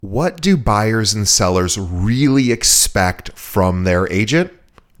What do buyers and sellers really expect from their agent?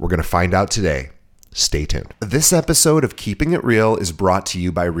 We're going to find out today. Stay tuned. This episode of Keeping It Real is brought to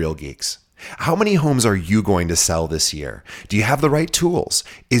you by Real Geeks. How many homes are you going to sell this year? Do you have the right tools?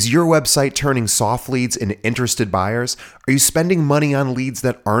 Is your website turning soft leads into interested buyers? Are you spending money on leads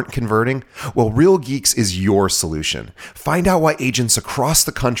that aren't converting? Well, Real Geeks is your solution. Find out why agents across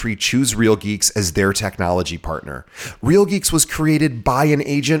the country choose Real Geeks as their technology partner. Real Geeks was created by an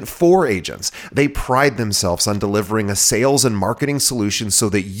agent for agents. They pride themselves on delivering a sales and marketing solution so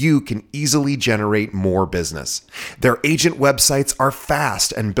that you can easily generate more business. Their agent websites are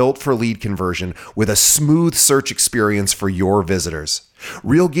fast and built for lead conversion with a smooth search experience for your visitors.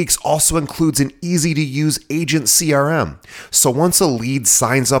 Real Geeks also includes an easy-to-use agent CRM. So once a lead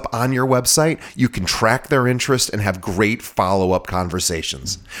signs up on your website, you can track their interest and have great follow-up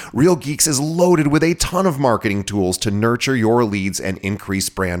conversations. Real Geeks is loaded with a ton of marketing tools to nurture your leads and increase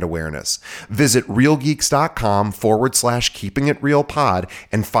brand awareness. Visit realgeeks.com/keepingitrealpod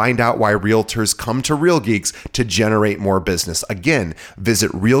and find out why realtors come to Real Geeks to generate more business. Again,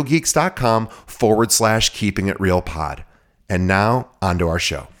 visit realgeeks.com/keepingitrealpod. And now, on to our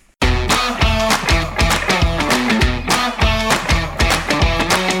show.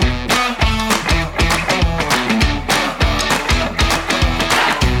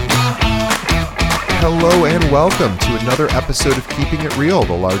 Hello and welcome to another episode of Keeping It Real,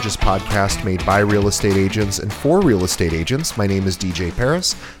 the largest podcast made by real estate agents and for real estate agents. My name is DJ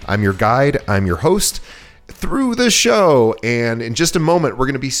Paris. I'm your guide. I'm your host through the show. And in just a moment, we're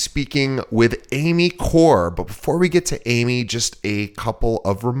going to be speaking with Amy Corr. But before we get to Amy, just a couple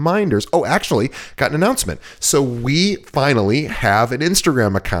of reminders. Oh, actually, got an announcement. So we finally have an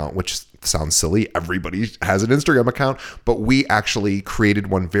Instagram account, which sounds silly. Everybody has an Instagram account, but we actually created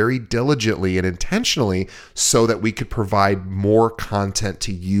one very diligently and intentionally so that we could provide more content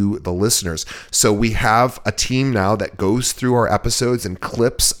to you, the listeners. So we have a team now that goes through our episodes and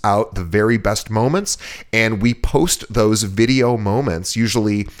clips out the very best moments, and we post those video moments,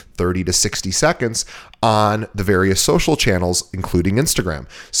 usually 30 to 60 seconds, on the various social channels, including Instagram.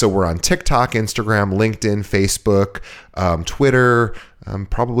 So we're on TikTok, Instagram, LinkedIn, Facebook, Twitter,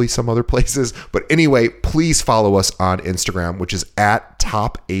 probably some other places. But anyway, please follow us on Instagram, which is at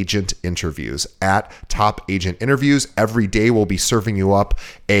Top Agent Interviews. At Top Agent Interviews. Every day we'll be serving you up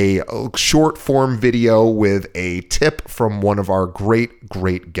a short form video with a tip from one of our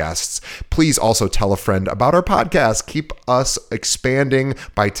great guests. Please also tell a friend about our podcast. Keep us expanding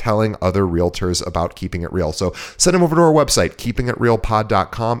by telling other realtors about Keeping It Real. So send them over to our website,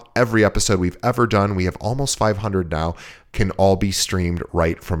 keepingitrealpod.com. Every episode we've ever done, we have almost 500 now, can all be streamed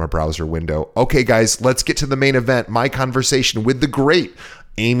right from a browser window. Okay, guys, let's get to the main event, my conversation with the great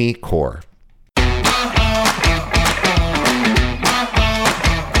Amy Corr.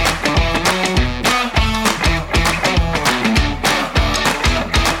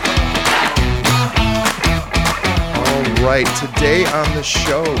 Right, today on the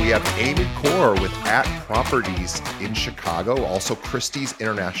show, we have Amy Corr with At Properties in Chicago, also Christie's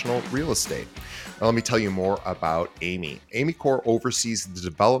International Real Estate. Now, let me tell you more about Amy. Amy Corr oversees the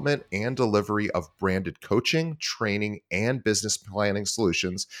development and delivery of branded coaching, training, and business planning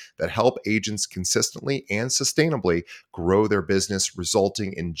solutions that help agents consistently and sustainably grow their business,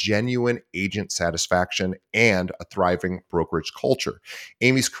 resulting in genuine agent satisfaction and a thriving brokerage culture.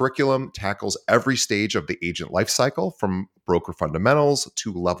 Amy's curriculum tackles every stage of the agent lifecycle, from broker fundamentals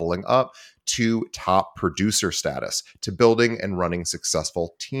to leveling up to top producer status to building and running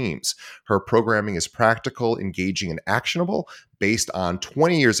successful teams. Her programming is practical, engaging, and actionable based on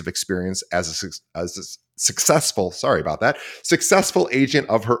 20 years of experience as a successful agent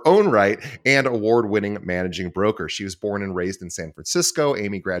of her own right and award-winning managing broker. She was born and raised in San Francisco.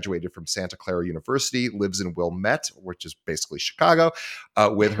 Amy graduated from Santa Clara University, lives in Wilmette, which is basically Chicago,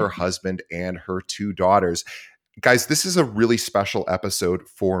 with her husband and her two daughters. Guys, this is a really special episode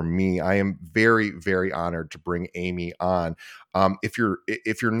for me. I am very, very honored to bring Amy on. If you're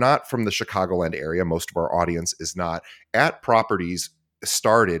not from the Chicagoland area, most of our audience is not. At Properties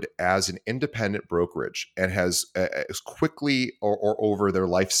started as an independent brokerage and has as quickly or over their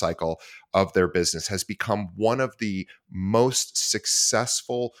life cycle of their business has become one of the most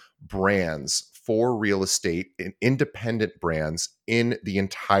successful brands for real estate and independent brands in the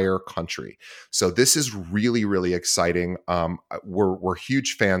entire country. So this is really, really exciting. We're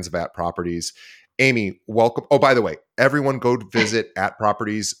huge fans of At Properties. Amy, welcome. Oh, by the way, everyone go visit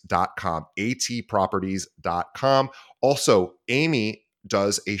atproperties.com, atproperties.com. Also, Amy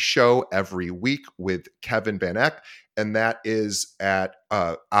does a show every week with Kevin Van Eck, and that is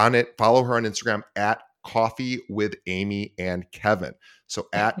on it. Follow her on Instagram at Coffee with Amy and Kevin. So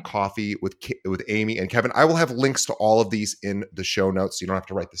at Coffee with Amy and Kevin. I will have links to all of these in the show notes, so you don't have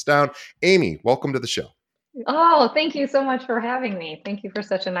to write this down. Amy, welcome to the show. Oh, thank you so much for having me. Thank you for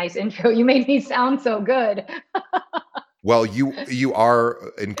such a nice intro. You made me sound so good. Well, you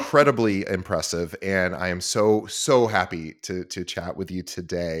are incredibly impressive, and I am so happy to chat with you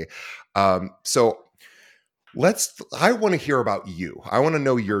today. So I want to hear about you. I want to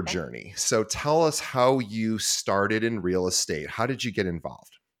know your Okay. journey. So tell us how you started in real estate. How did you get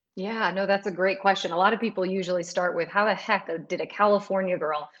involved? Yeah, no, that's a great question. A lot of people usually start with how the heck did a California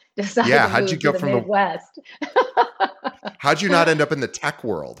girl decide Yeah, to how'd you move to go the from the Midwest? how'd you not end up in the tech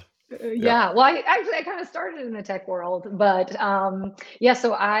world? Yeah. Yeah, well, I kind of started in the tech world, but yeah,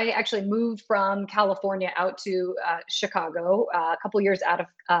 so I actually moved from California out to Chicago a couple years out of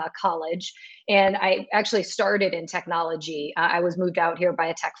college, and I actually started in technology. I was moved out here by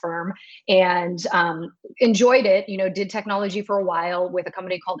a tech firm and enjoyed it. You know, did technology for a while with a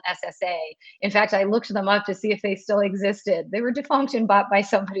company called SSA. In fact, I looked them up to see if they still existed. They were defunct and bought by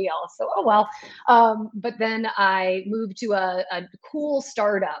somebody else. So, oh well. But then I moved to a cool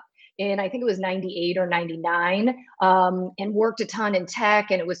startup in I think it was 98 or 99, and worked a ton in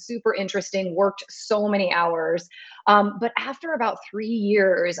tech, and it was super interesting, worked so many hours. But after about 3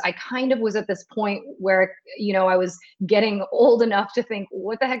 years, I kind of was at this point where, I was getting old enough to think,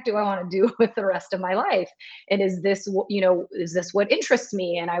 what the heck do I want to do with the rest of my life? And is this what interests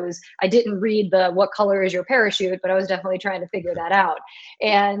me? And I didn't read the what color is your parachute, but I was definitely trying to figure that out.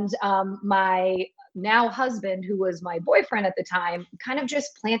 And my now husband, who was my boyfriend at the time, kind of just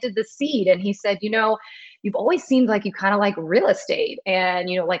planted the seed. And he said, you've always seemed like you kind of like real estate and,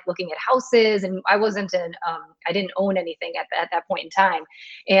 like looking at houses. And I didn't own anything at that point in time.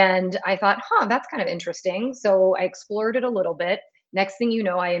 And I thought, that's kind of interesting. So I explored it a little bit. Next thing you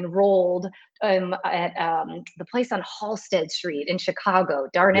know, I enrolled at the place on Halsted Street in Chicago.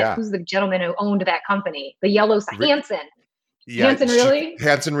 Darn it, Yeah. who's the gentleman who owned that company? The Yellow Re- Hanson. yeah, Hanson, really?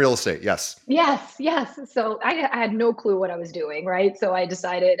 Hanson Real Estate. Yes. Yes, yes. So I had no clue what I was doing, right? So I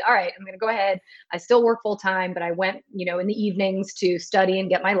decided, all right, I'm going to go ahead. I still work full time, but I went, in the evenings to study and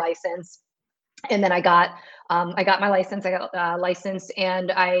get my license. And then I got my license. I got licensed,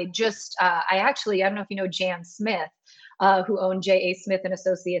 and I actually, I don't know if you know Jan Smith, who owned J.A. Smith and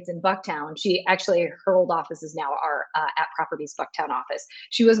Associates in Bucktown. She actually, her old office is now our at Properties Bucktown office.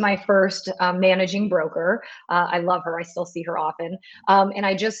 She was my first managing broker. I love her. I still see her often. And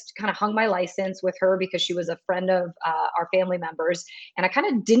I just kind of hung my license with her because she was a friend of our family members. And I kind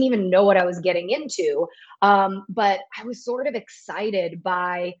of didn't even know what I was getting into. But I was sort of excited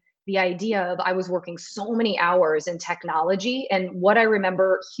by the idea of I was working so many hours in technology. And what I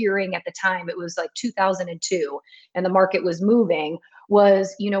remember hearing at the time, it was like 2002, and the market was moving,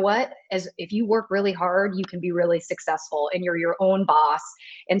 was, you know what, as if you work really hard, you can be really successful and you're your own boss.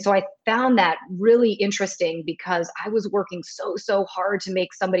 And so I found that really interesting because I was working so hard to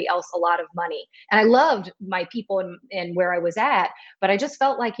make somebody else a lot of money. And I loved my people and where I was at, but I just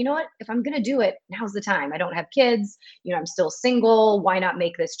felt like, you know what, if I'm going to do it, now's the time. I don't have kids, I'm still single. Why not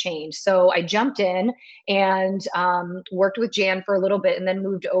make this change? So I jumped in and worked with Jan for a little bit and then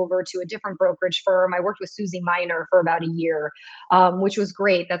moved over to a different brokerage firm. I worked with Susie Miner for about a year, which was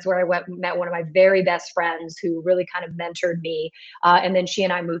great. That's where I met one of my very best friends who really kind of mentored me. And then she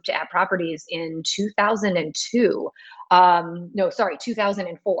and I moved to At Properties in 2002. No, sorry,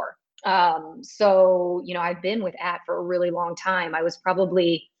 2004. So, I've been with At for a really long time. I was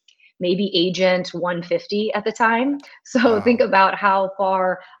probably maybe agent 150 at the time. So think Wow. about how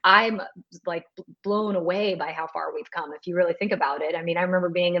far I'm like blown away by how far we've come. If you really think about it, I mean, I remember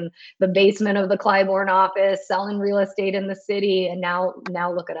being in the basement of the Clybourne office, selling real estate in the city, and now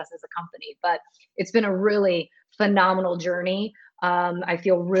look at us as a company. But it's been a really phenomenal journey. I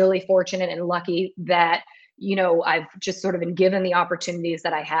feel really fortunate and lucky that I've just sort of been given the opportunities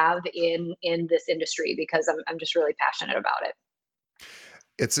that I have in this industry because I'm just really passionate about it.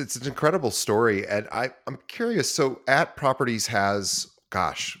 It's an incredible story, and I'm curious. So, At Properties has,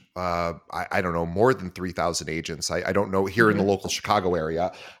 gosh, I don't know, more than 3,000 agents. I don't know here in the Hmm. local Chicago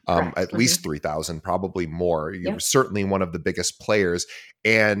area, Correct. at least 3,000, probably more. You're Yep. certainly one of the biggest players,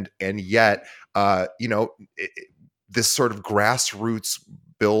 and yet, this sort of grassroots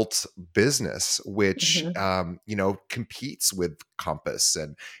built business, which Hmm. competes with Compass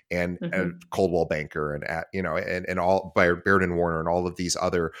and Hmm. Coldwell Banker and all Baird and Warner and all of these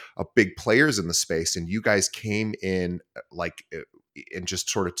other big players in the space, and you guys came in and just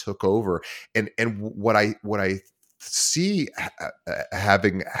sort of took over. And what I see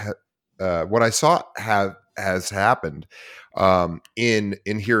having what I saw have has happened in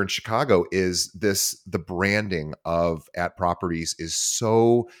here in Chicago is the branding of at properties is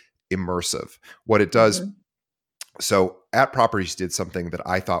so immersive. What it does, Mm-hmm. so at properties did something that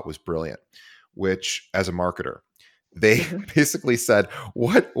I thought was brilliant, which as a marketer, they Mm-hmm. basically said,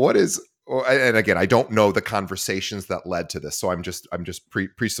 what is, and again, I don't know the conversations that led to this, so I'm just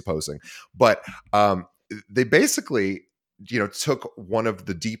presupposing, but they basically, took one of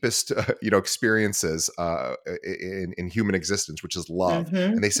the deepest experiences in human existence, which is love,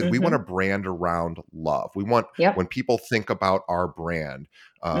 and they Mm-hmm. said we want Mm-hmm. to brand around love. We want, when Yep. people think about our brand,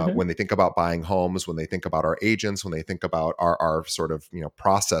 Mm-hmm. when they think about buying homes, when they think about our agents, when they think about our sort of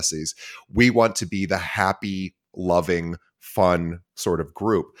processes, we want to be the happy, loving, fun sort of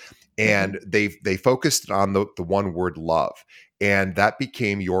group. Mm-hmm. And they focused on the one word love, and that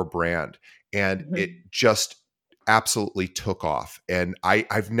became your brand, and it Mm-hmm. just absolutely took off. And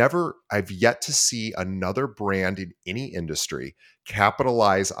I've yet to see another brand in any industry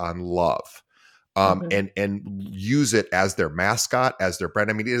capitalize on love, Mm-hmm. and use it as their mascot, as their brand.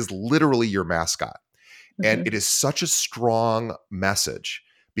 I mean, it is literally your mascot, and Mm-hmm. it is such a strong message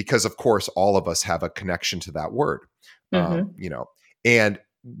because, of course, all of us have a connection to that word, Mm-hmm. and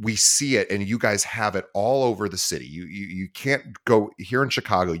we see it, and you guys have it all over the city. You can't go here in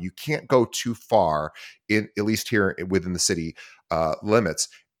Chicago. You can't go too far in, at least here within the city limits,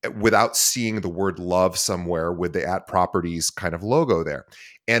 without seeing the word love somewhere with the at properties kind of logo there.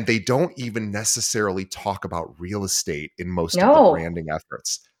 And they don't even necessarily talk about real estate in most of the No. branding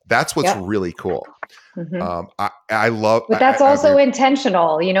efforts. That's what's Yep. really cool. Mm-hmm. I love, But that's I agree. also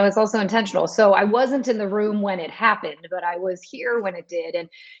intentional, it's also intentional. So I wasn't in the room when it happened, but I was here when it did. And,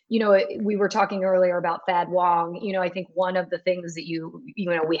 we were talking earlier about Thad Wong. I think one of the things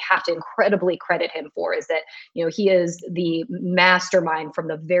that we have to incredibly credit him for is that, he is the mastermind from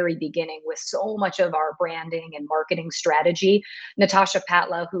the very beginning with so much of our branding and marketing strategy. Natasha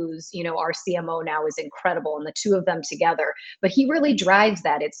Patla, who's, our CMO now, is incredible. And the two of them together, but he really drives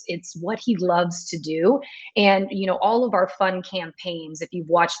that. It's what he loves to do. And, all of our fun campaigns, if you've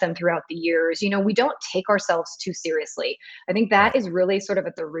watched them throughout the years, we don't take ourselves too seriously. I think that Right. is really sort of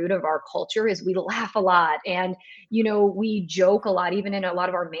at the root of our culture is we laugh a lot, and, we joke a lot, even in a lot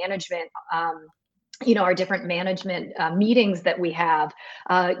of our management, our different management meetings that we have.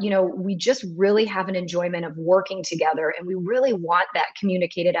 We just really have an enjoyment of working together, and we really want that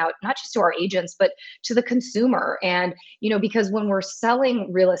communicated out, not just to our agents, but to the consumer. And, because when we're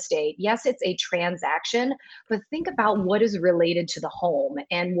selling real estate, yes, it's a transaction, but think about what is related to the home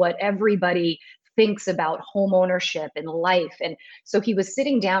and what everybody thinks about home ownership and life. And so he was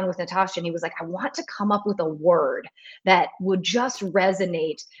sitting down with Natasha, and he was like, I want to come up with a word that would just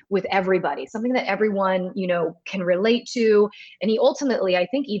resonate with everybody, something that everyone, can relate to. And he ultimately, I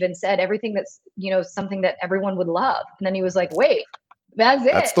think, even said everything that's, something that everyone would love. And then he was like, wait, that's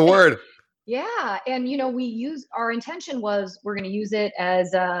That's the it. word. Yeah. And, we use our intention was we're going to use it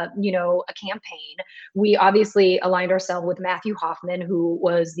as a campaign. We obviously aligned ourselves with Matthew Hoffman, who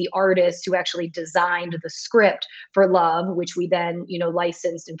was the artist who actually designed the script for Love, which we then,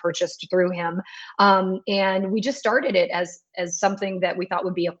 licensed and purchased through him. And we just started it as something that we thought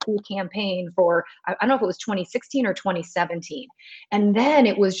would be a cool campaign for, I don't know if it was 2016 or 2017. And then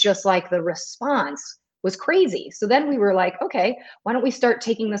it was just like the response was crazy. So then we were like, okay, why don't we start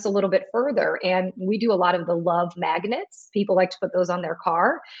taking this a little bit further? And we do a lot of the love magnets. People like to put those on their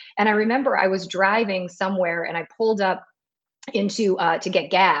car. And I remember I was driving somewhere, and I pulled up into to get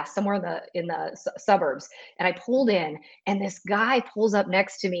gas somewhere in the suburbs, and I pulled in, and this guy pulls up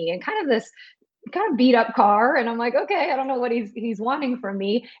next to me, and kind of beat up car. And I'm like, okay, I don't know what he's wanting from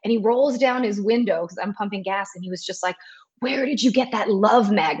me. And he rolls down his window because I'm pumping gas, and he was just like, where did you get that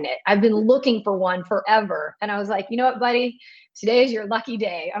love magnet? I've been looking for one forever. And I was like, you know what, buddy, today is your lucky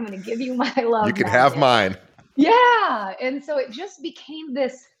day. I'm going to give you my You love can have magnet. mine. Yeah. And so it just became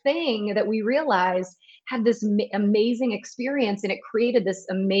this thing that we realized had this amazing experience, and it created this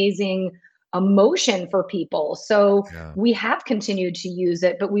amazing emotion for people. So Yeah. we have continued to use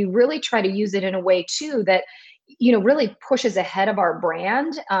it, but we really try to use it in a way too that really pushes ahead of our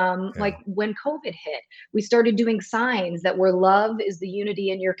brand. Like Yeah. when COVID hit, we started doing signs that were love is the unity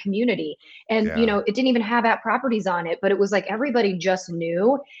in your community. And Yeah. it didn't even have at properties on it, but it was like everybody just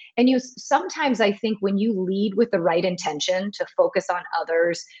knew. And sometimes I think when you lead with the right intention to focus on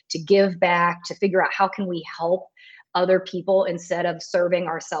others, to give back, to figure out how can we help other people instead of serving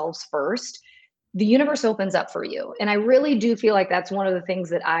ourselves first, the universe opens up for you. And I really do feel like that's one of the things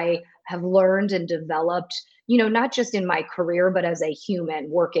that I have learned and developed, not just in my career, but as a human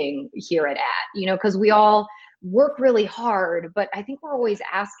working here at, because work really hard, but I think we're always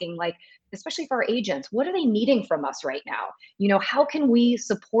asking, like, especially for our agents, what are they needing from us right now? How can we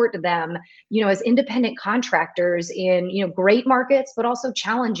support them, as independent contractors in, great markets, but also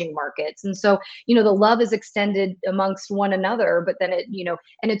challenging markets. And so, the love is extended amongst one another, but then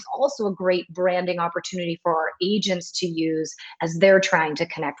and it's also a great branding opportunity for our agents to use as they're trying to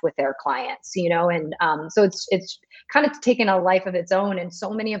connect with their clients, and so it's kind of taken a life of its own. And so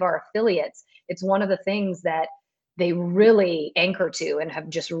many of our affiliates, it's one of the things that they really anchor to and have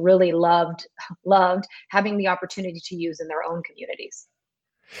just really loved having the opportunity to use in their own communities.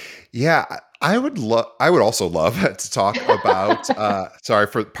 Yeah, I would love. I would also love to talk about. Sorry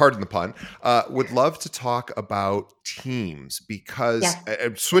for pardon the pun. Would love to talk about teams because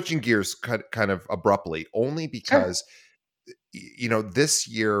Yes. switching gears kind of abruptly, only Sure. because this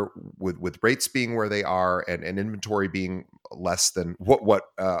year with rates being where they are and inventory being less than what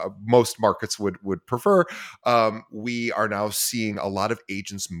most markets would prefer, we are now seeing a lot of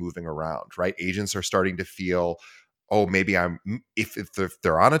agents moving around. Right, agents are starting to feel, oh, maybe if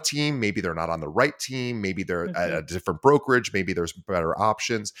they're on a team, maybe they're not on the right team, maybe they're at a Hmm. different brokerage, maybe there's better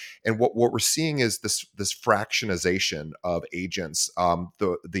options. And what we're seeing is this fractionization of agents,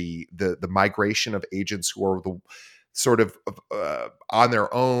 the migration of agents who are the sort of on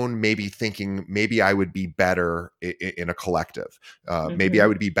their own, maybe thinking maybe I would be better in a collective, maybe I Hmm.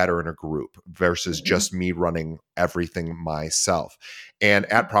 would be better in a group versus Hmm. just me running everything myself. And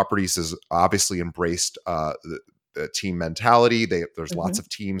Hmm. at Properties has obviously embraced the team mentality. There's lots Hmm. of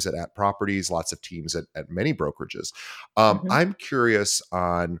teams at Properties, lots of teams at many brokerages. Hmm. I'm curious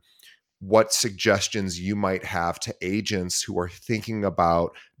on what suggestions you might have to agents who are thinking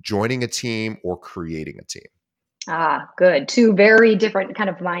about joining a team or creating a team. Ah, good. Two very different kind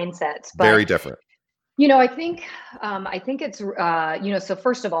of mindsets, but Very different. I think it's so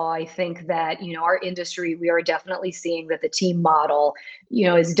first of all, I think that our industry, we are definitely seeing that the team model,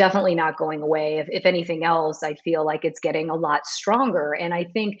 is definitely not going away. If anything else, I feel like it's getting a lot stronger. And I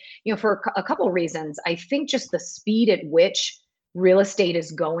think for a couple of reasons. I think just the speed at which real estate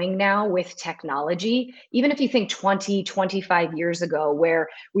is going now with technology, even if you think 20, 25 years ago, where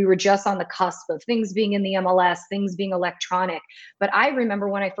we were just on the cusp of things being in the MLS, things being electronic. But I remember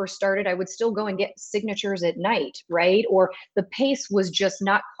when I first started, I would still go and get signatures at night, right? Or the pace was just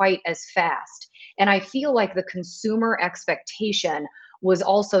not quite as fast. And I feel like the consumer expectation was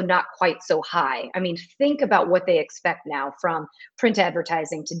also not quite so high. I mean, think about what they expect now, from print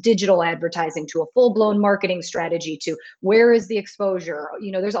advertising to digital advertising to a full blown marketing strategy to where is the exposure?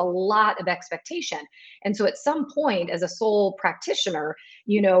 There's a lot of expectation. And so at some point, as a sole practitioner,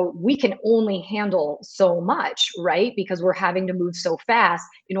 we can only handle so much, right? Because we're having to move so fast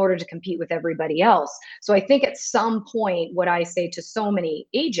in order to compete with everybody else. So I think at some point, what I say to so many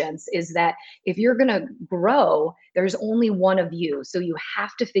agents is that if you're going to grow, there's only one of you. So you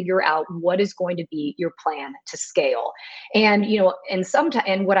have to figure out what is going to be your plan to scale. And,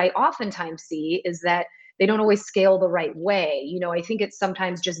 and what I oftentimes see is that they don't always scale the right way. I think it's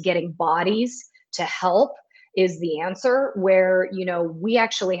sometimes just getting bodies to help is the answer, where we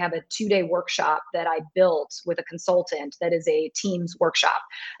actually have a 2-day workshop that I built with a consultant that is a teams workshop,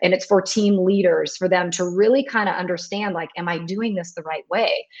 and it's for team leaders, for them to really kind of understand, like, am I doing this the right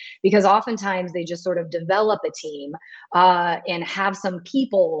way? Because oftentimes they just sort of develop a team and have some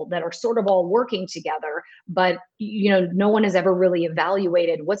people that are sort of all working together, but no one has ever really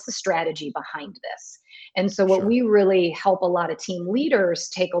evaluated what's the strategy behind this. And so, what Sure. we really help a lot of team leaders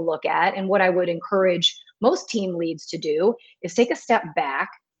take a look at, and what I would encourage most team leads to do, is take a step back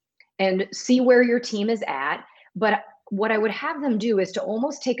and see where your team is at. But what I would have them do is to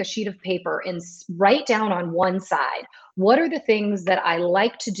almost take a sheet of paper and write down on one side, what are the things that I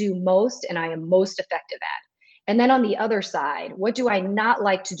like to do most and I am most effective at? And then on the other side, what do I not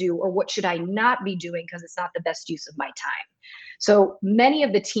like to do, or what should I not be doing because it's not the best use of my time? So many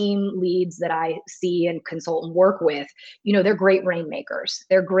of the team leads that I see and consult and work with, they're great rainmakers.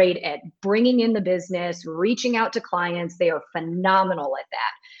 They're great at bringing in the business, reaching out to clients. They are phenomenal at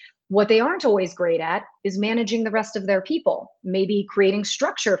that. What they aren't always great at is managing the rest of their people, maybe creating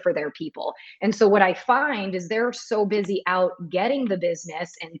structure for their people. And so what I find is they're so busy out getting the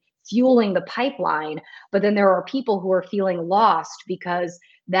business and fueling the pipeline, but then there are people who are feeling lost because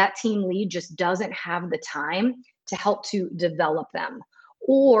that team lead just doesn't have the time to help to develop them.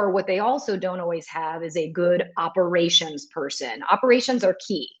 Or what they also don't always have is a good operations person. Operations are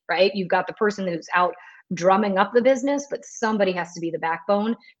key, right? You've got the person who's out drumming up the business, but somebody has to be the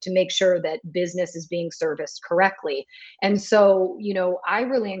backbone to make sure that business is being serviced correctly. And so, I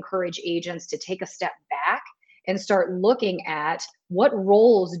really encourage agents to take a step back and start looking at what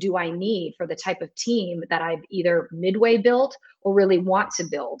roles do I need for the type of team that I've either midway built or really want to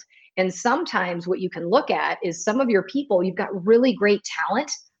build. And sometimes what you can look at is some of your people, you've got really great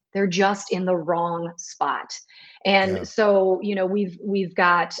talent, they're just in the wrong spot. And Yeah. so, we've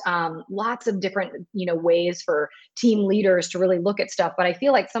got lots of different, ways for team leaders to really look at stuff. But I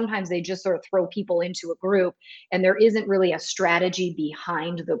feel like sometimes they just sort of throw people into a group and there isn't really a strategy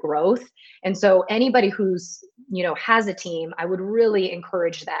behind the growth. And so anybody who's, has a team, I would really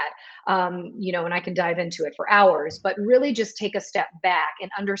encourage that. And I can dive into it for hours, but really just take a step back and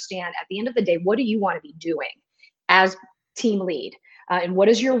understand at the end of the day, what do you want to be doing as team lead? And what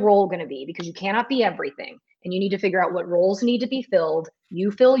is your role going to be? Because you cannot be everything. And you need to figure out what roles need to be filled. You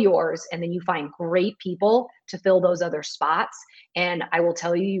fill yours, and then you find great people to fill those other spots. And I will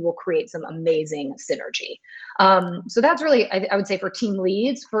tell you, you will create some amazing synergy. So that's really, I would say, for team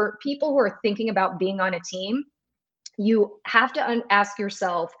leads. For people who are thinking about being on a team, you have to ask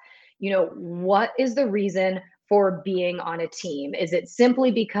yourself, what is the reason for being on a team? Is it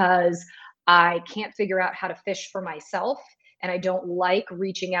simply because I can't figure out how to fish for myself and I don't like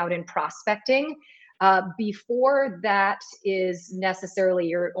reaching out and prospecting? Before that is necessarily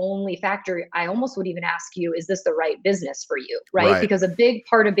your only factor, I almost would even ask you, is this the right business for you? Right? Right. Because a big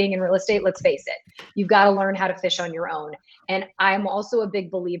part of being in real estate, let's face it, you've got to learn how to fish on your own. And I'm also a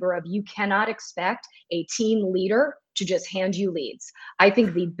big believer of, you cannot expect a team leader to just hand you leads. I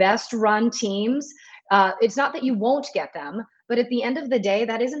think the best run teams, it's not that you won't get them, but at the end of the day,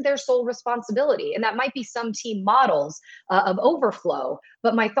 that isn't their sole responsibility. And that might be some team models of overflow.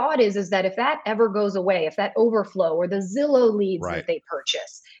 But my thought is that if that ever goes away, if that overflow or the Zillow leads that Right. they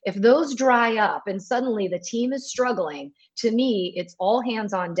purchase, if those dry up and suddenly the team is struggling, to me, it's all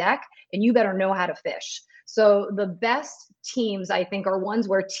hands on deck and you better know how to fish. So the best teams, I think, are ones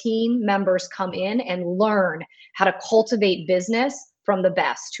where team members come in and learn how to cultivate business from the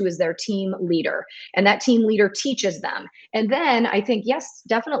best, who is their team leader. And that team leader teaches them. And then I think, yes,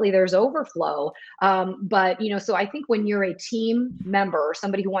 definitely there's overflow. So I think when you're a team member or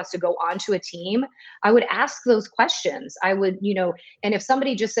somebody who wants to go onto a team, I would ask those questions. I would, and if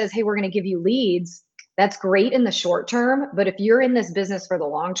somebody just says, hey, we're going to give you leads, that's great in the short term. But if you're in this business for the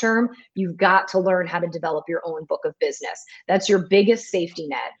long term, you've got to learn how to develop your own book of business. That's your biggest safety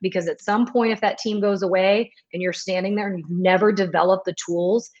net, because at some point, if that team goes away and you're standing there and you've never developed the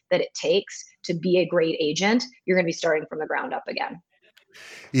tools that it takes to be a great agent, you're going to be starting from the ground up again.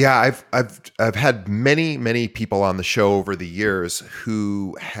 Yeah, I've had many people on the show over the years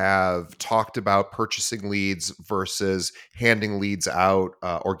who have talked about purchasing leads versus handing leads out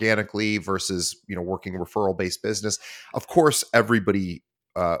organically versus working referral based business. Of course, everybody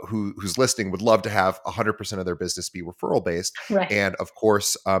who's listening would love to have 100% of their business be referral based, Right. and of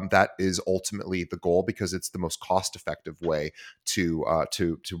course, that is ultimately the goal because it's the most cost effective way to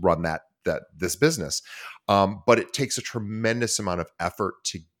run this business. But it takes a tremendous amount of effort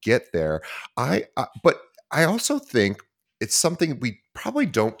to get there. But I also think it's something we probably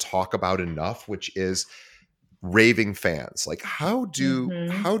don't talk about enough, which is raving fans. Like, Mm-hmm.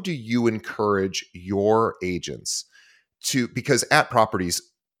 how do you encourage your agents to, because at properties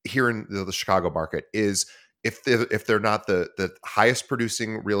here in the Chicago market is, if they're not the highest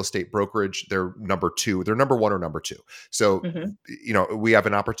producing real estate brokerage, they're number two, they're number one or number two. So, Mm-hmm. we have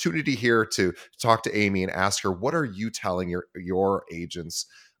an opportunity here to talk to Amy and ask her, what are you telling your agents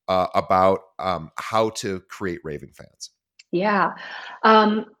about how to create raving fans? Yeah.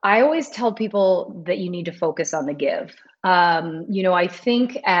 I always tell people that you need to focus on the give. I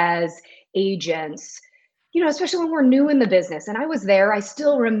think as agents, especially when we're new in the business, and I was there, I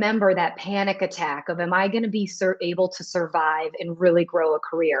still remember that panic attack of, am I going to be able to survive and really grow a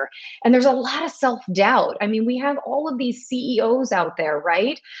career? And there's a lot of self doubt. I mean, we have all of these CEOs out there,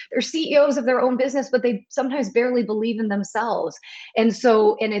 right? They're CEOs of their own business, but they sometimes barely believe in themselves. And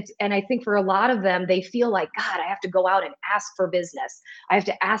I think for a lot of them, they feel like, God, I have to go out and ask for business. I have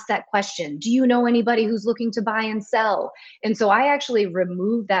to ask that question. Do you know anybody who's looking to buy and sell? And so I actually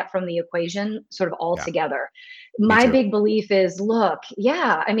removed that from the equation sort of Yeah, altogether. me My too. big belief is, look,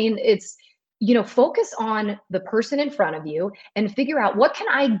 yeah, I mean, it's, focus on the person in front of you and figure out, what can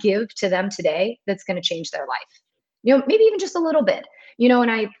I give to them today that's going to change their life? Maybe even just a little bit.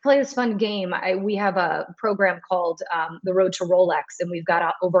 And I play this fun game. We have a program called the Road to Rolex, and we've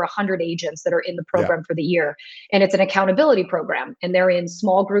got over 100 agents that are in the Yeah. program for the year. And it's an accountability program, and they're in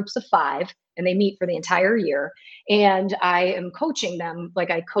small groups of 5, and they meet for the entire year. And I am coaching them, like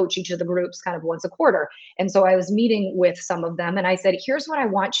I coach each of the groups kind of once a quarter. And so I was meeting with some of them, and I said, here's what I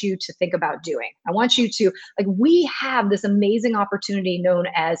want you to think about doing. I want you to, like, we have this amazing opportunity known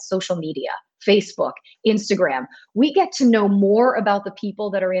as social media Facebook, Instagram. We get to know more about the people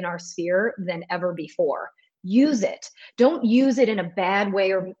that are in our sphere than ever before. Use it. Don't use it in a bad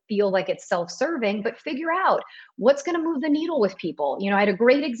way or feel like it's self-serving, but figure out what's going to move the needle with people. I had a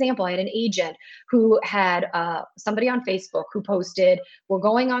great example. I had an agent who had somebody on Facebook who posted, "We're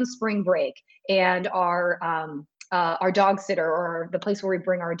going on spring break, and our dog sitter, or the place where we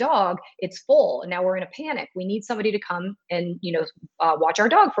bring our dog, it's full, and now we're in a panic. We need somebody to come and watch our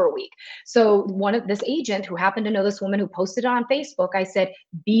dog for a week." So one of this agent who happened to know this woman who posted it on Facebook, I said,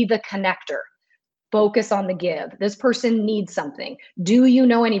 "Be the connector. Focus on the give. This person needs something. Do you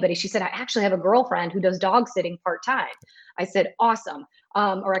know anybody?" She said, "I actually have a girlfriend who does dog sitting part-time." I said, "Awesome."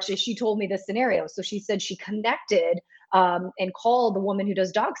 Or actually, she told me this scenario. So she said she connected and called the woman who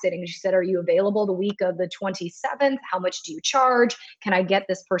does dog sitting. And she said, "Are you available the week of the 27th? How much do you charge? Can I get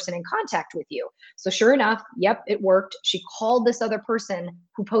this person in contact with you?" So sure enough, yep, it worked. She called this other person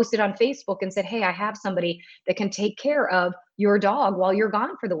who posted on Facebook and said, "Hey, I have somebody that can take care of your dog while you're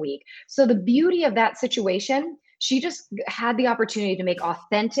gone for the week." So the beauty of that situation, she just had the opportunity to make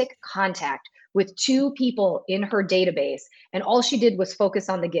authentic contact with two people in her database. And all she did was focus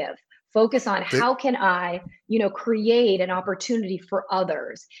on the give, focus on The, how can I, create an opportunity for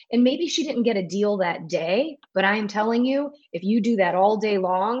others. And maybe she didn't get a deal that day, but I am telling you, if you do that all day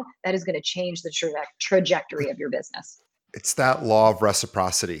long, that is going to change the trajectory of your business. it's that law of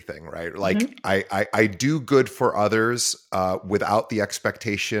reciprocity thing, right? Like Hmm. I do good for others without the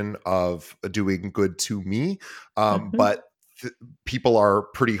expectation of doing good to me. Hmm. But people are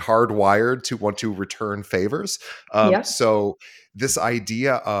pretty hardwired to want to return favors. Yep. So this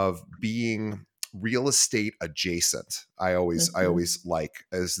idea of being real estate adjacent, I Hmm. always like,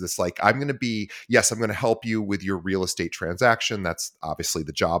 is this like, I'm going to be, yes, I'm going to help you with your real estate transaction. That's obviously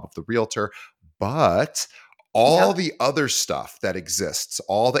the job of the realtor, but all Yep. the other stuff that exists,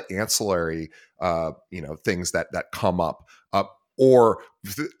 all the ancillary, things that come up, or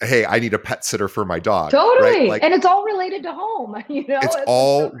hey, I need a pet sitter for my dog, right? Totally. Like And it's all related to home. it's It's so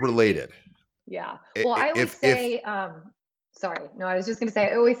all crazy. related. Yeah. Well, I always If say, sorry, no, I was just going to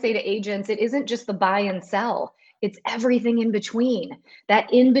say, I always say to agents, it isn't just the buy and sell, it's everything in between.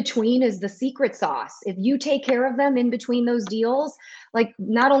 That in between is the secret sauce. If you take care of them in between those deals, like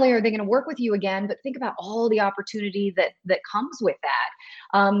not only are they going to work with you again, but think about all the opportunity that comes with that.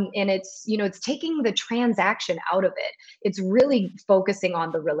 And it's taking the transaction out of it. It's really focusing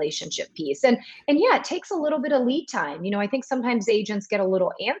on the relationship piece. And yeah, it takes a little bit of lead time. I think sometimes agents get a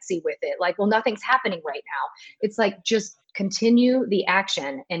little antsy with it, like, well, nothing's happening right now. It's like, just continue the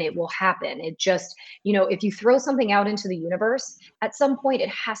action and it will happen. It just, if you throw something out into the universe, at some point it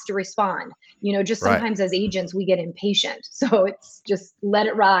has to respond. Just right, sometimes as agents, we get impatient. So it's just let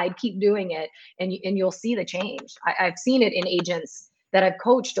it ride, keep doing it, and you'll see the change. I've seen it in agents that I've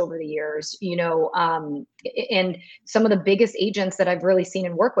coached over the years, and some of the biggest agents that I've really seen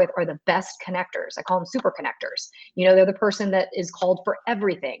and work with are the best connectors. I call them super connectors. They're the person that is called for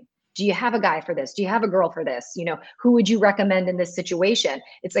everything. Do you have a guy for this? Do you have a girl for this? Who would you recommend in this situation?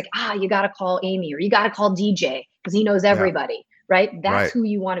 It's like, you got to call Amy, or you got to call DJ because he knows yeah, everybody, right? That's right. who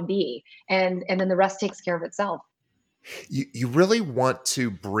you want to be. And then the rest takes care of itself. You really want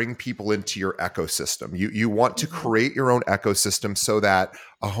to bring people into your ecosystem. You want to Hmm. create your own ecosystem so that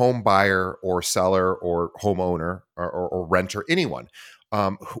a home buyer or seller or homeowner or renter, anyone,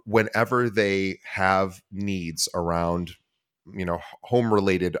 whenever they have needs around, home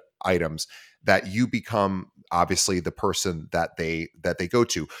related items, that you become obviously the person that they go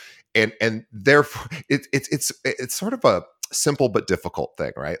to, and therefore it's sort of a simple but difficult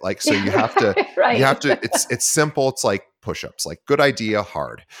thing, right? Like, so Yeah, you have right. to, it's simple, it's like push-ups, like good idea,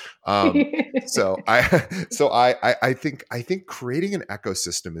 hard. So I think creating an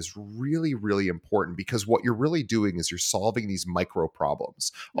ecosystem is really, really important, because what you're really doing is you're solving these micro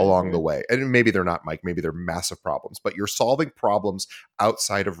problems along the Hmm. way. And maybe they're not, Mike, maybe they're massive problems, but you're solving problems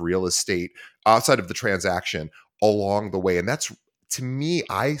outside of real estate, outside of the transaction, along the way. And that's, to me,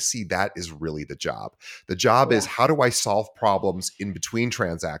 I see that is really the job. The job is, Yeah. how do I solve problems in between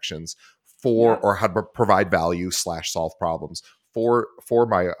transactions for, Yeah. or how to provide value slash solve problems for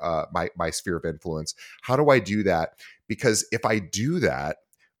my sphere of influence? How do I do that? Because if I do that,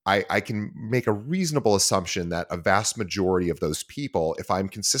 I can make a reasonable assumption that a vast majority of those people, if I'm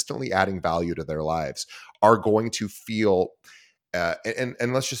consistently adding value to their lives, are going to feel,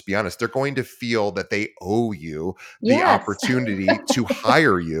 and let's just be honest, they're going to feel that they owe you the Yes. opportunity to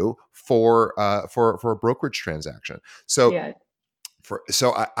hire you for a brokerage transaction. So Yeah.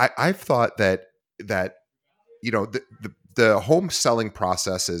 I've thought that the home selling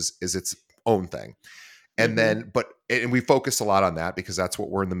process is its own thing. And Hmm. then, and we focus a lot on that because that's what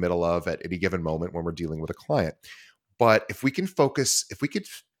we're in the middle of at any given moment when we're dealing with a client. But if we could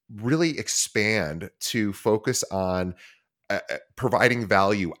really expand to focus on providing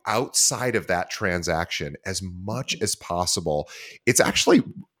value outside of that transaction as much as possible, it's actually,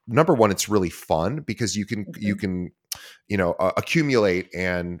 number one, it's really fun because you can accumulate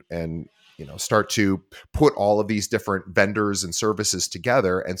and start to put all of these different vendors and services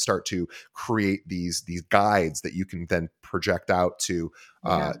together and start to create these guides that you can then project out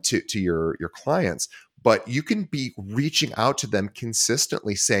Yeah. to your clients. But you can be reaching out to them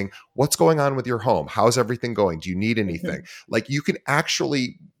consistently saying, what's going on with your home? How's everything going? Do you need anything? Hmm. Like, you can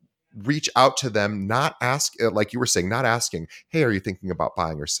actually reach out to them, not ask, like you were saying, not asking, hey, are you thinking about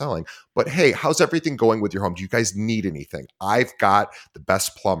buying or selling? But hey, how's everything going with your home? Do you guys need anything? I've got the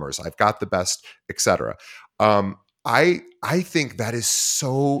best plumbers. I've got the best, etc. I think that is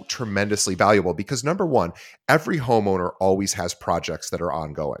so tremendously valuable because, number one, every homeowner always has projects that are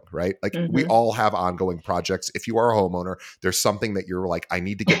ongoing, right? Like, we Hmm. all have ongoing projects. If you are a homeowner, there's something that you're like, I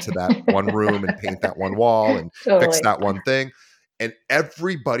need to get to that one room and paint that one wall and fix Totally. that one thing, and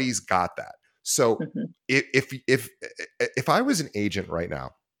everybody's got that. So Hmm. if I was an agent right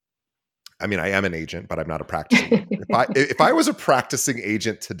now, I mean, I am an agent, but I'm not a practicing agent. If I was a practicing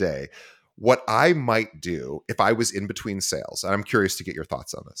agent today, what I might do if I was in between sales, and I'm curious to get your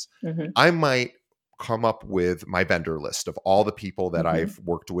thoughts on this, Hmm. I might come up with my vendor list of all the people that Hmm. I've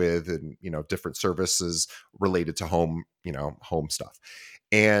worked with and different services related to home stuff.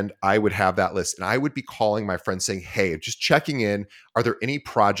 And I would have that list and I would be calling my friends saying, hey, just checking in. Are there any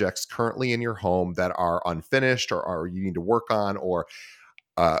projects currently in your home that are unfinished or you need to work on? Or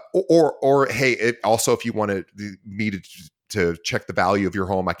hey, also, if you wanted me to check the value of your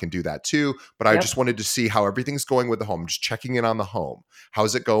home, I can do that too. But I just Yep. wanted to see how everything's going with the home. Just checking in on the home.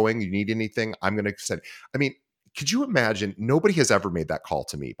 How's it going? You need anything? I'm going to send. I mean, could you imagine? Nobody has ever made that call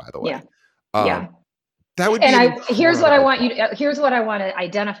to me, by the way. Yeah. Um, Yeah. that would be And an here's what I incredible want you call. to, here's what I want to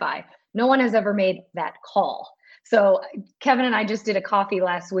identify. No one has ever made that call. So Kevin and I just did a coffee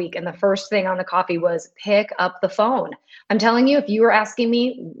last week, and the first thing on the coffee was pick up the phone. I'm telling you, if you were asking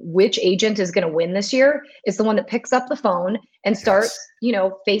me which agent is going to win this year, it's the one that picks up the phone and starts,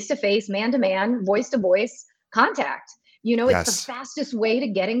 Yes. face to face, man to man, voice to voice contact. It's the Yes. fastest way to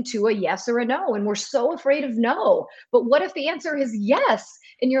getting to a yes or a no. And we're so afraid of no. But what if the answer is yes?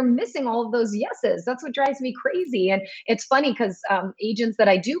 And you're missing all of those yeses. That's what drives me crazy. And it's funny because agents that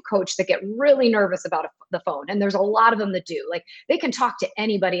I do coach that get really nervous about the phone, and there's a lot of them that do, like, they can talk to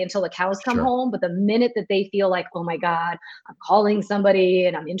anybody until the cows come Sure. home, but the minute that they feel like, oh my god, I'm calling somebody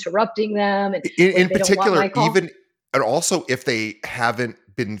and I'm interrupting them, and what if In they don't want particular, my call? even, and also if they haven't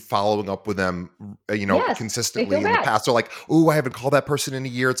been following up with them, Yes, they feel consistently in the bad. past, they're like, "Oh, I haven't called that person in a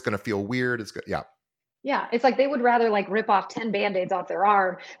year. It's going to feel weird." It's good. Yeah. Yeah, it's like they would rather like rip off 10 band-aids off their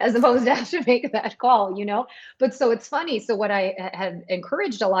arm as opposed to have to make that call. But so it's funny. So what I have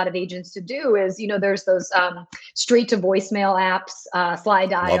encouraged a lot of agents to do is, there's those straight to voicemail apps, Sly Love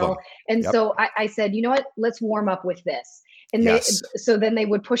Dial. them. And Yep. so I said, you know what, let's warm up with this. And Yes. so then they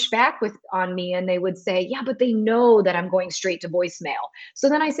would push back on me and they would say, yeah, but they know that I'm going straight to voicemail. So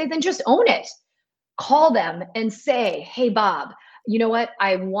then I say, then just own it. Call them and say, hey, Bob, you know what?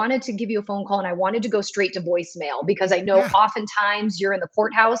 I wanted to give you a phone call and I wanted to go straight to voicemail because I know Yeah. oftentimes you're in the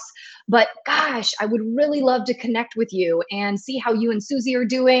courthouse, but gosh, I would really love to connect with you and see how you and Susie are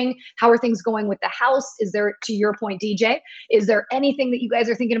doing. How are things going with the house? Is there, to your point, DJ, is there anything that you guys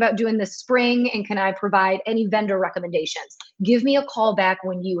are thinking about doing this spring? And can I provide any vendor recommendations? Give me a call back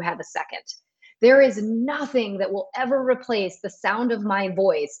when you have a second. There is nothing that will ever replace the sound of my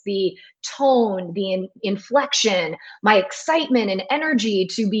voice, the tone, the inflection, my excitement and energy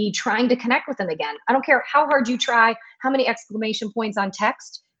to be trying to connect with them again. I don't care how hard you try, how many exclamation points on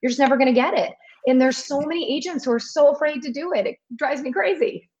text, you're just never going to get it. And there's so many agents who are so afraid to do it. It drives me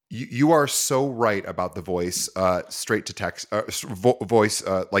crazy. You are so right about the voice, straight to text, voice,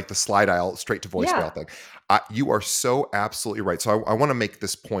 like the slide dial straight to voicemail Yeah. thing. You are so absolutely right. So I want to make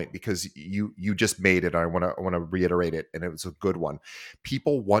this point because you just made it. I want to reiterate it, and it was a good one.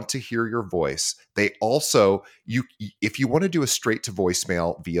 People want to hear your voice. They also, if you want to do a straight to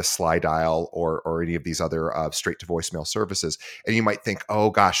voicemail via slide dial or any of these other straight to voicemail services, and you might think,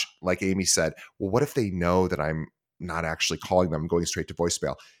 oh gosh, like Amy said, well, what if they know that I'm not actually calling them, I'm going straight to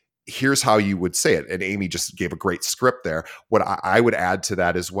voicemail? Here's how you would say it. And Amy just gave a great script there. What I would add to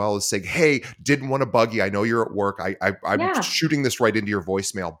that as well is saying, hey, didn't want to bug you. I know you're at work. I'm Yeah. shooting this right into your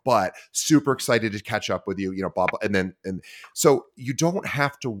voicemail, but super excited to catch up with you, blah, blah. And so you don't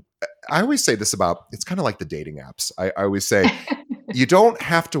have to, I always say this about, it's kind of like the dating apps. I always say, you don't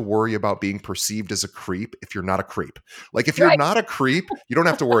have to worry about being perceived as a creep if you're not a creep. Like if you're Right. not a creep, you don't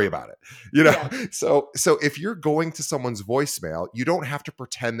have to worry about it. You know, Yes. so if you're going to someone's voicemail, you don't have to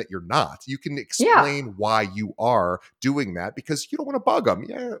pretend that you're not. You can Yeah. explain why you are doing that because you don't want to bug them.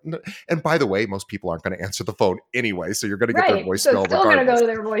 Yeah. And by the way, most people aren't going to answer the phone anyway, so you're going to get their Right. So it's voicemail still going to go regardless. to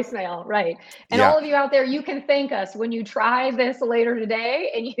their voicemail. Right. And Yeah. all of you out there, you can thank us when you try this later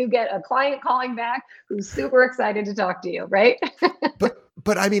today and you get a client calling back who's super excited to talk to you. Right.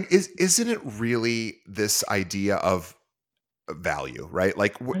 But I mean, isn't it really this idea of value, right?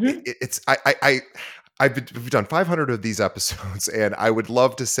 Like Hmm. it's we've done 500 of these episodes, and I would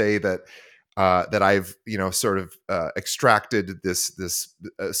love to say that that I've sort of extracted this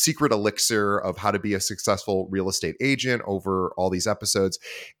secret elixir of how to be a successful real estate agent over all these episodes,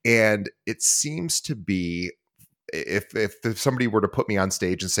 and it seems to be if somebody were to put me on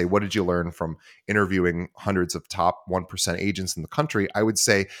stage and say, what did you learn from interviewing hundreds of top 1% agents in the country, I would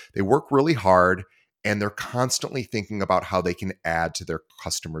say they work really hard and they're constantly thinking about how they can add to their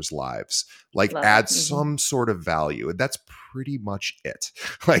customers' lives, like Love it. add Hmm. some sort of value. And that's pretty much it.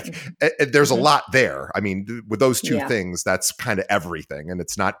 Like Hmm. there's a Hmm. lot there. I mean, with those two Yeah. things, that's kind of everything, and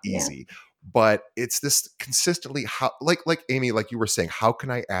it's not Yeah. easy. But it's this consistently how like Amy, like you were saying, how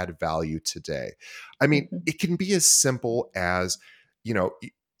can I add value today? I mean, Hmm. it can be as simple as, you know,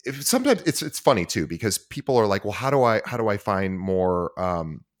 if sometimes it's funny too, because people are like, well, how do I find more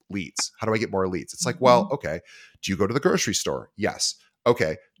leads? How do I get more leads? It's like, well, Hmm. okay, do you go to the grocery store? Yes.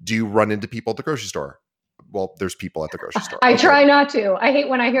 Okay. Do you run into people at the grocery store? Well, there's people at the grocery store. I Okay. try not to. I hate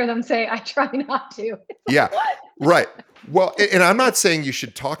when I hear them say, I try not to. It's like, Yeah. what? Right. Well, and I'm not saying you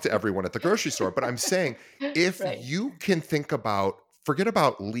should talk to everyone at the grocery store, but I'm saying if Right. you can think about, forget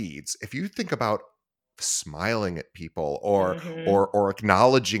about leads, if you think about smiling at people Hmm. or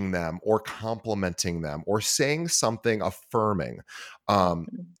acknowledging them or complimenting them or saying something affirming, Hmm.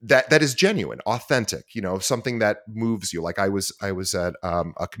 that is genuine, authentic, something that moves you. Like I was at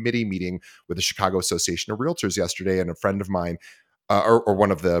a committee meeting with the Chicago Association of Realtors yesterday, and a friend of mine, or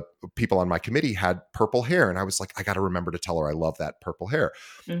one of the people on my committee, had purple hair, and I was like, I got to remember to tell her I love that purple hair.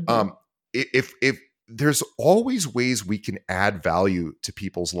 Hmm. um, if there's always ways we can add value to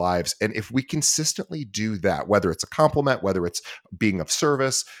people's lives, and if we consistently do that, whether it's a compliment, whether it's being of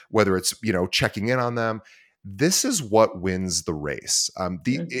service, whether it's checking in on them, this is what wins the race.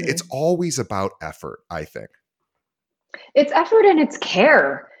 It's Hmm. always about effort, I think. It's effort and it's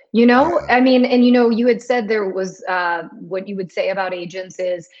care. Yeah. I mean, and you had said there was what you would say about agents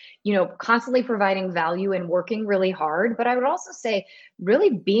is, constantly providing value and working really hard. But I would also say, really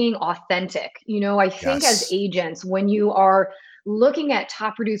being authentic. I think as Yes. agents, when you are looking at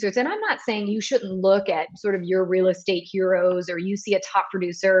top producers, and I'm not saying you shouldn't look at sort of your real estate heroes, or you see a top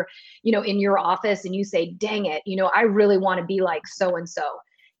producer, in your office and you say, dang it, I really want to be like so and so.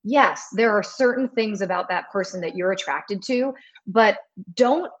 Yes, there are certain things about that person that you're attracted to, but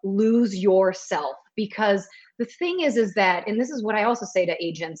don't lose yourself, because the thing is that, and this is what I also say to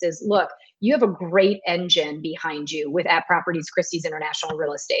agents is, look, you have a great engine behind you with At Properties Christie's International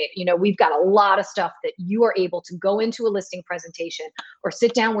Real Estate. We've got a lot of stuff that you are able to go into a listing presentation or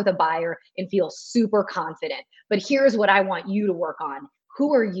sit down with a buyer and feel super confident. But here's what I want you to work on.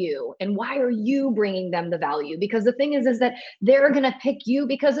 Who are you and why are you bringing them the value? Because the thing is that they're going to pick you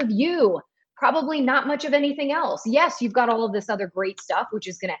because of you, probably not much of anything else. Yes, you've got all of this other great stuff, which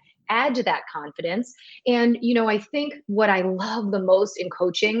is going to add to that confidence. And, I think what I love the most in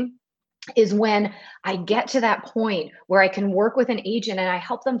coaching is when I get to that point where I can work with an agent and I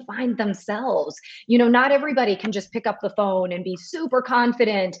help them find themselves. Not everybody can just pick up the phone and be super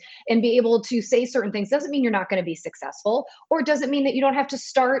confident and be able to say certain things. Doesn't mean you're not going to be successful, or doesn't mean that you don't have to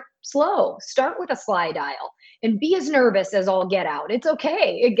start slow. Start with a slide dial and be as nervous as all get out. It's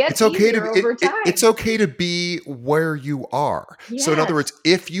okay. It It's gets okay to easier over it's time. okay to be where you are. So in other Yes. words,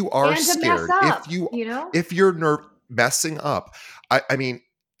 if you are And to mess scared, up, you know? if you're messing up, I mean,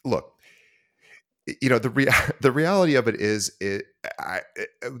 look, the reality of it is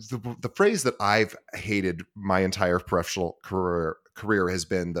the phrase that I've hated my entire professional career has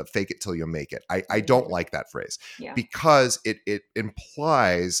been the fake it till you make it. I don't Hmm. like that phrase Yeah. because it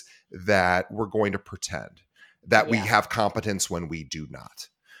implies that we're going to pretend that we Yeah. have competence when we do not.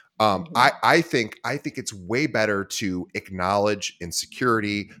 Hmm. I think it's way better to acknowledge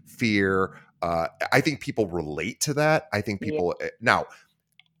insecurity, fear. I think people relate to that. I think Yeah. people now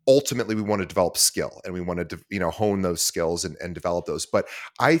ultimately we want to develop skill and we want to hone those skills and develop those, but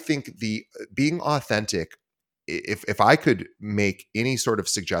I think the being authentic, if I could make any sort of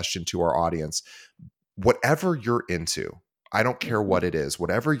suggestion to our audience, whatever you're into, I don't care Hmm. what it is,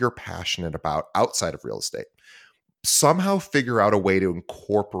 whatever you're passionate about outside of real estate, somehow figure out a way to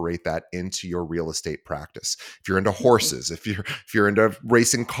incorporate that into your real estate practice. If you're into Mhm. horses, if you're into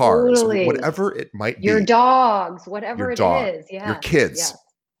racing cars, Totally. whatever it might Your be, dogs, your whatever it dog, is. your Yes. kids, Yes.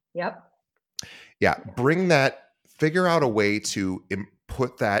 Yep. yeah, Yeah. figure out a way to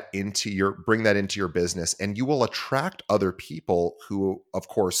bring that into your business, and you will attract other people who, of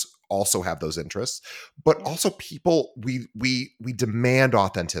course, also have those interests, but Yeah. also people, we demand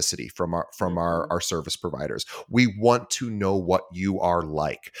authenticity from Mhm. our service providers. We want to know what you are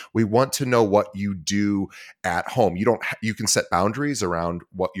like. We want to know what you do at home. You can set boundaries around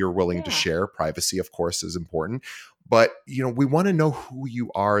what you're willing to Yeah. share. Privacy, of course, is important, but we want to know who you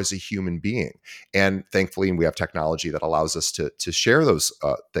are as a human being. And thankfully, we have technology that allows us to share those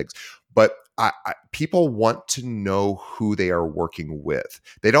things. But people want to know who they are working with.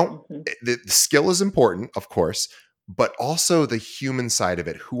 They don't. Mhm. The skill is important, of course, but also the human side of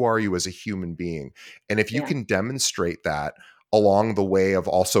it. Who are you as a human being? And if you Yeah. can demonstrate that along the way of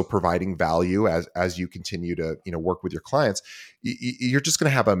also providing value as you continue to work with your clients, you're just going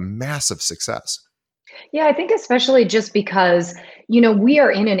to have a massive success. Yeah, I think especially just because, we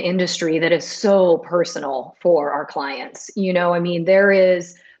are in an industry that is so personal for our clients. I mean, there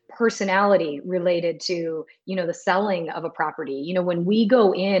is personality related to, the selling of a property. When we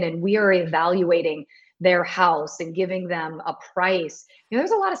go in and we are evaluating their house and giving them a price,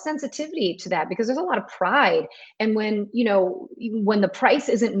 there's a lot of sensitivity to that because there's a lot of pride. And when the price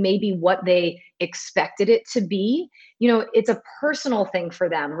isn't maybe what they expected it to be, it's a personal thing for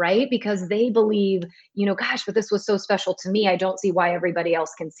them, right? Because they believe, gosh, but this was so special to me. I don't see why everybody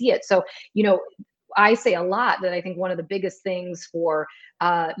else can see it. So, you know, I say a lot that I think one of the biggest things for,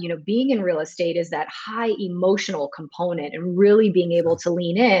 being in real estate is that high emotional component and really being able to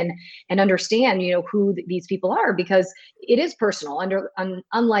lean in and understand, who these people are because it is personal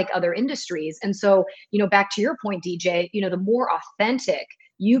unlike other industries. And so, back to your point, DJ, the more authentic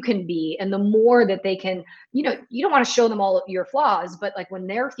you can be and the more that they can, you don't want to show them all of your flaws, but like when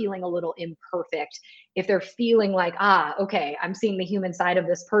they're feeling a little imperfect, if they're feeling like, okay, I'm seeing the human side of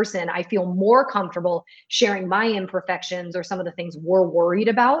this person, I feel more comfortable sharing my imperfections or some of the things we're worried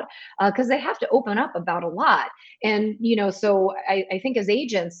about because they have to open up about a lot. And, so I think as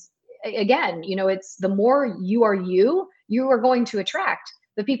agents, again, it's the more you are going to attract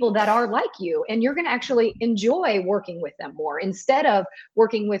the people that are like you, and you're going to actually enjoy working with them more instead of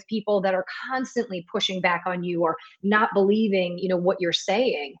working with people that are constantly pushing back on you or not believing, what you're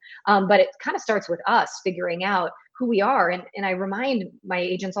saying. But it kind of starts with us figuring out who we are. And I remind my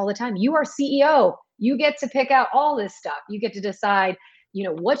agents all the time, you are CEO. You get to pick out all this stuff. You get to decide,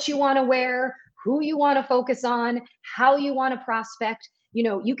 what you want to wear, who you want to focus on, how you want to prospect.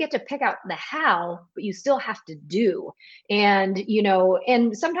 You get to pick out the how, but you still have to do. And,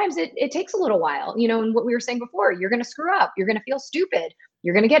 and sometimes it takes a little while, and what we were saying before, you're going to screw up. You're going to feel stupid.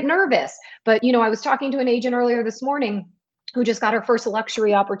 You're going to get nervous. But, I was talking to an agent earlier this morning who just got her first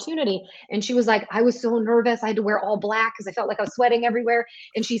luxury opportunity. And she was like, I was so nervous. I had to wear all black because I felt like I was sweating everywhere.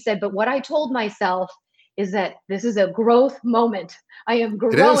 And she said, but what I told myself is that this is a growth moment. I am It is.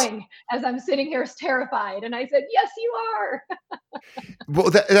 growing as I'm sitting here terrified. And I said, yes, you are. Well,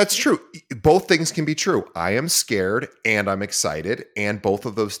 that's true. Both things can be true. I am scared and I'm excited, and both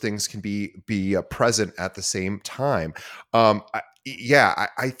of those things can be present at the same time. I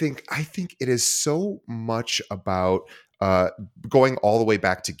think it is so much about uh, going all the way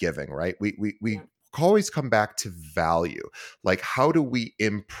back to giving. Right? We Yeah. always come back to value. Like, how do we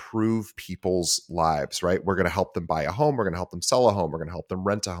improve people's lives? Right? We're going to help them buy a home. We're going to help them sell a home. We're going to help them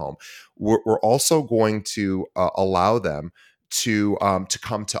rent a home. We're also going to allow them to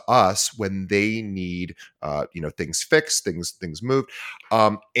come to us when they need things fixed, things moved,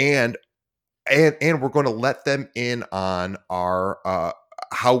 and we're going to let them in on our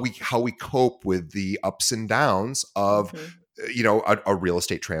how we cope with the ups and downs of Hmm. a real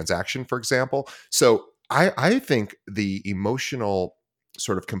estate transaction, for example. So I think the emotional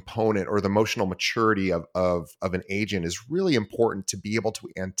sort of component or the emotional maturity of an agent is really important to be able to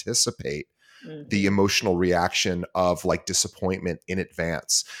anticipate the Hmm. emotional reaction of like disappointment in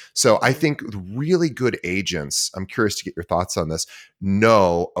advance. So I Hmm. think really good agents, I'm curious to get your thoughts on this,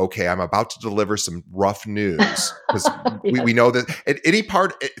 know, okay, I'm about to deliver some rough news because we Yes. know that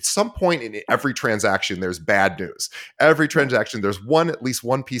at some point in every transaction, there's bad news. Every Yeah. transaction, there's at least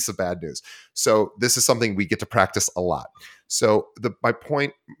one piece of bad news. So this is something we get to practice a lot. So my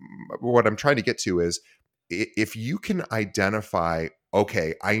point, what I'm trying to get to is if you can identify,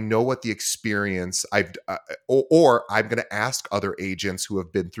 okay, I know what the experience or I'm going to ask other agents who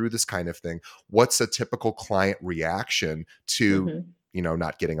have been through this kind of thing, what's a typical client reaction to Hmm.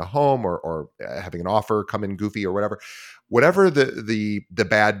 not getting a home, or having an offer come in goofy, or whatever the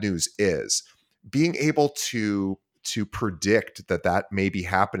bad news is, being able to predict that may be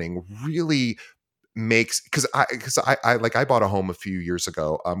happening really makes, because I bought a home a few years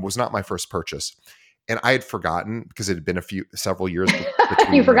ago, was not my first purchase, and I had forgotten, because it had been several years You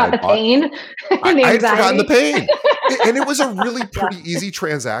between when forgot I the bought. pain and the I had forgotten the anxiety. pain. And it was a really Yeah. pretty easy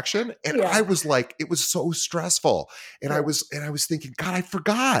transaction. And Yeah. I was like, it was so stressful. And I Yeah. was thinking, God, I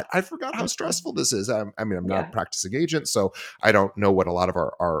forgot how Mhm. stressful this is. I mean, I'm not Yeah. a practicing agent, so I don't know what a lot of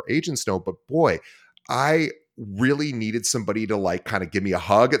our agents know, but boy, I really needed somebody to like kind of give me a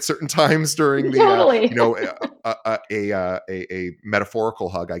hug at certain times during the, Totally. a metaphorical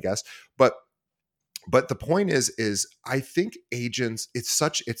hug, I guess. But the point is I think agents,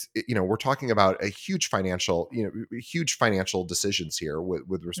 we're talking about a huge financial, huge financial decisions here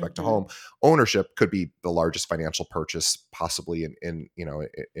with respect to Mhm. home ownership. Could be the largest financial purchase possibly in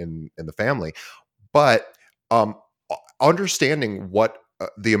the family. But um understanding what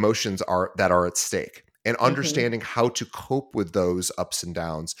the emotions are that are at stake, and Mhm. understanding how to cope with those ups and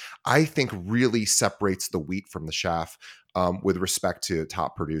downs, I think really separates the wheat from the chaff, with respect to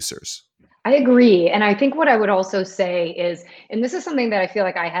top producers. I agree. And I think what I would also say is, and this is something that I feel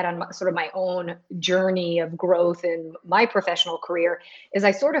like I had on sort of my own journey of growth in my professional career, is I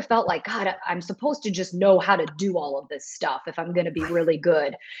sort of felt like, God, I'm supposed to just know how to do all of this stuff if I'm going to be really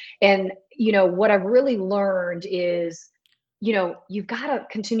good. And, what I've really learned is, you've got to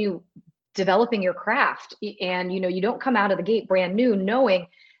continue developing your craft. And, you don't come out of the gate brand new knowing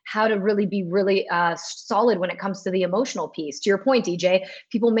how to really be really solid when it comes to the emotional piece. To your point, DJ,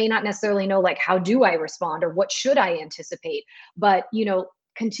 people may not necessarily know, like, how do I respond or what should I anticipate? But,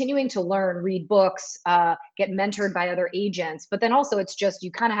 continuing to learn, read books, get mentored by other agents. But then also, it's just,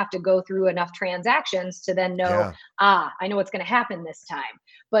 you kind of have to go through enough transactions to then know, Yeah. I know what's going to happen this time.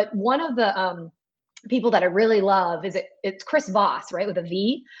 But one of the people that I really love is it's Chris Voss, right, with a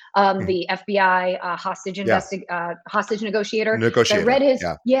V, Mhm. the FBI Yeah. hostage negotiator. So I read Negotiator. his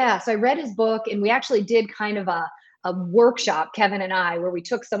Yeah. yeah, so I read his book, and we actually did kind of a workshop, Kevin and I, where we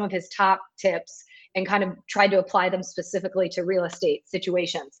took some of his top tips and kind of tried to apply them specifically to real estate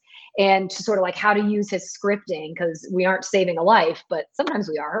situations, and to sort of like how to use his scripting, because we aren't saving a life, but sometimes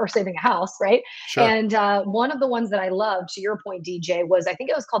we are, or saving a house, right? Sure. And one of the ones that I loved, to your point, DJ, was, I think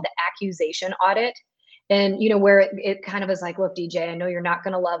it was called the accusation audit. And where it kind of is like, look, DJ, I know you're not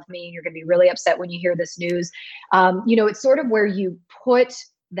going to love me, and you're going to be really upset when you hear this news. It's sort of where you put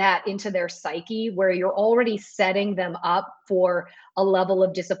that into their psyche, where you're already setting them up for a level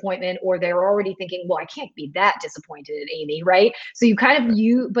of disappointment, or they're already thinking, well, I can't be that disappointed in Amy, right? So you kind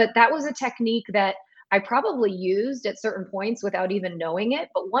of but that was a technique that I probably used at certain points without even knowing it.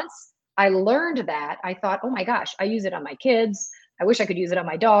 But once I learned that, I thought, oh my gosh, I use it on my kids. I wish I could use it on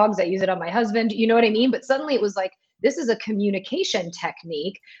my dogs. I use it on my husband. You know what I mean? But suddenly it was like, this is a communication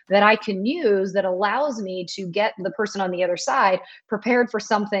technique that I can use that allows me to get the person on the other side prepared for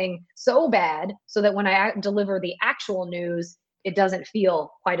something so bad, so that when I deliver the actual news, it doesn't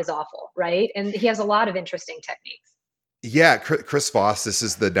feel quite as awful, right? And he has a lot of interesting techniques. Yeah, Chris Voss. This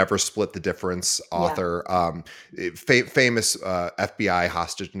is the Never Split the Difference Yeah. author, famous FBI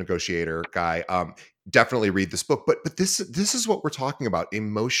hostage negotiator guy. Definitely read this book. But this is what we're talking about: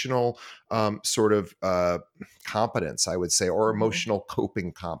 emotional, sort of competence, I would say, or Hmm. emotional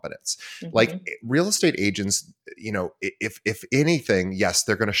coping competence. Like, Hmm. real estate agents, if anything, yes,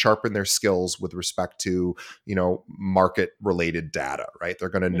 they're going to sharpen their skills with respect to market related data, right? They're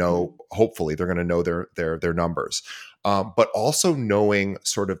going to know. Hmm. Hopefully, they're going to know their numbers. But also knowing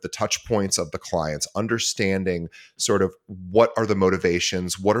sort of the touch points of the clients, understanding sort of what are the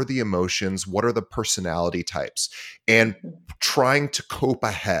motivations, what are the emotions, what are the personality types, and trying to cope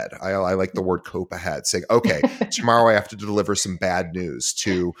ahead. I like the word cope ahead, saying, okay, tomorrow I have to deliver some bad news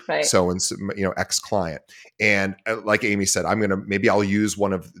to Right. so and so, X client. And like Amy said, maybe I'll use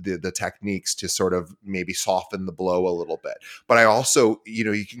one of the techniques to sort of maybe soften the blow a little bit. But I also,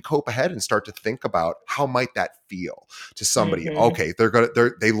 you can cope ahead and start to think about how might that feel to somebody. Hmm. Okay,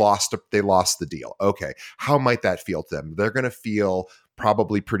 they lost the deal. Okay, how might that feel to them? They're going to feel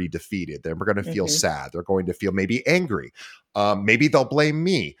probably pretty defeated. They're going to feel Hmm. sad. They're going to feel maybe angry. Maybe they'll blame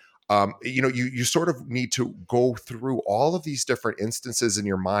me. You sort of need to go through all of these different instances in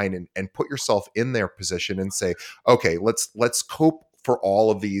your mind, and put yourself in their position and say, okay, let's cope for all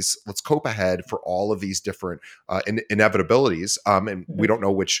of these. Let's cope ahead for all of these different inevitabilities. And we Hmm. don't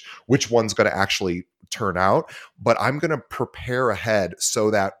know which one's going to actually turn out, but I'm going to prepare ahead so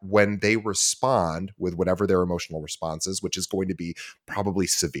that when they respond with whatever their emotional response is, which is going to be probably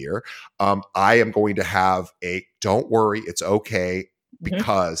severe, I am going to have don't worry, it's okay. Mhm.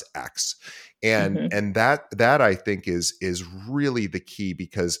 because X. Mhm. And that I think is really the key,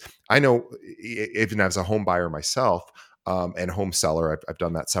 because I know, even as a home buyer myself, and home seller, I've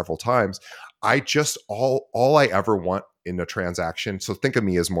done that several times. I just all I ever want in a transaction. So think of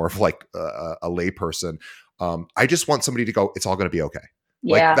me as more of like a layperson. I just want somebody to go, it's all going to be okay.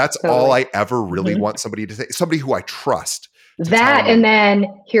 Like Yeah, that's all totally. I ever really Mhm. want somebody to say, somebody who I trust to tell That, and me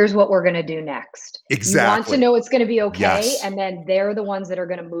then here's what we're gonna do next. You want to exactly. know it's gonna be okay, Yes. and then they're the ones that are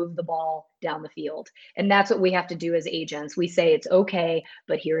gonna move the ball down the field. And that's what we have to do as agents. We say it's okay,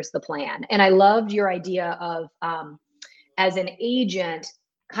 but here's the plan. And I loved your idea of as an agent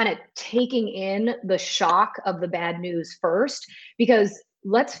kind of taking in the shock of the bad news first, because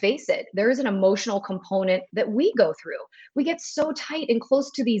let's face it, there is an emotional component that we go through. We get so tight and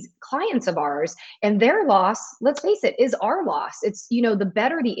close to these clients of ours, and their loss, let's face it, is our loss. It's, the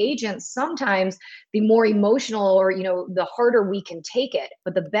better the agent, sometimes the more emotional, or the harder we can take it.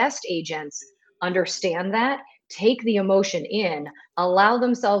 But the best agents understand that, take the emotion in, allow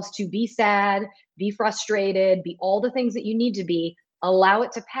themselves to be sad, be frustrated, be all the things that you need to be, allow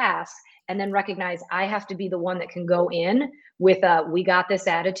it to pass, and then recognize I have to be the one that can go in with a we got this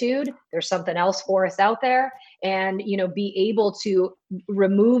attitude. There's something else for us out there, and be able to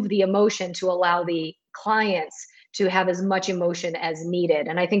remove the emotion to allow the clients to have as much emotion as needed.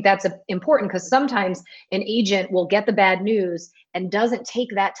 And I think that's important, because sometimes an agent will get the bad news and doesn't take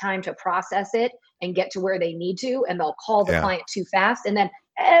that time to process it and get to where they need to, and they'll call the Yeah. client too fast, and then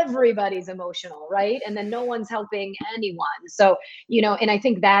everybody's emotional, right? And then no one's helping anyone. So, and I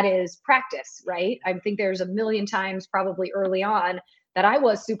think that is practice, right? I think there's a million times probably early on that I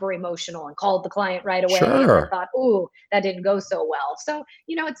was super emotional and called the client right away, and then Sure. thought, "Ooh, that didn't go so well." So,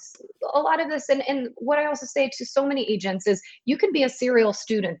 it's a lot of this. And what I also say to so many agents is you can be a serial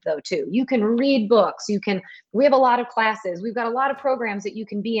student though, too. You can read books. We have a lot of classes. We've got a lot of programs that you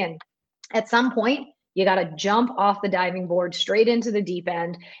can be in. At some point, you got to jump off the diving board straight into the deep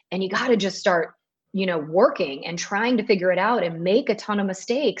end, and you got to just start working and trying to figure it out and make a ton of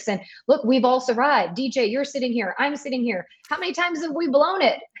mistakes. And look, we've all survived. DJ, you're sitting here, I'm sitting here. How many times have we blown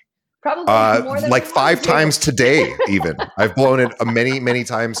it? Probably more than Like we wanted five to. times today, even I've blown it many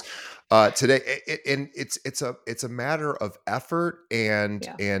times today. And it's a matter of effort and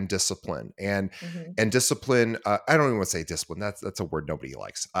Yeah. discipline Hmm. and discipline. I don't even want to say discipline. That's a word nobody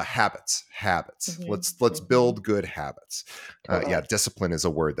likes. Habits. Hmm. Let's Hmm. build good habits. Yeah, Totally. discipline is a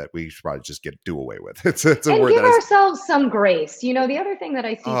word that we should probably just do away with. It's a And word give that is. ourselves some grace. The other thing that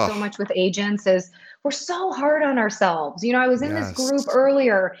I see so Oh much with agents is we're so hard on ourselves. I was in this yes. group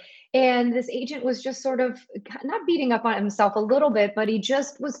earlier, and this agent was just sort of not beating up on himself a little bit, but he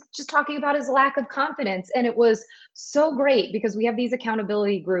just was just talking about his lack of confidence. And it was so great, because we have these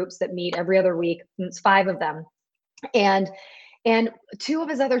accountability groups that meet every other week, and it's 5 of them. And two of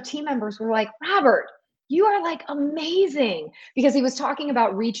his other team members were like, "Robert, you are like amazing," because he was talking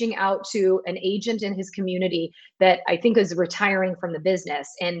about reaching out to an agent in his community that I think is retiring from the business.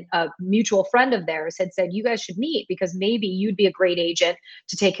 And a mutual friend of theirs had said, "You guys should meet, because maybe you'd be a great agent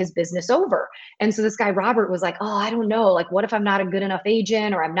to take his business over." And so this guy, Robert, was like, "Oh, I don't know. Like, what if I'm not a good enough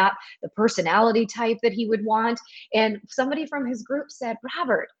agent, or I'm not the personality type that he would want?" And somebody from his group said,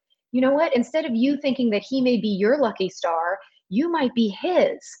 "Robert, you know what? Instead of you thinking that he may be your lucky star, you might be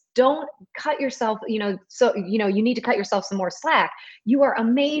his. Don't cut yourself, so, you need to cut yourself some more slack. You are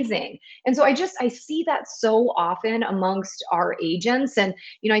amazing." And so I see that so often amongst our agents. And,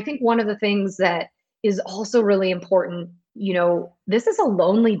 I think one of the things that is also really important, this is a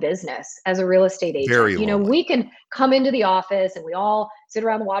lonely business as a real estate agent. Very lonely. We can come into the office and we all sit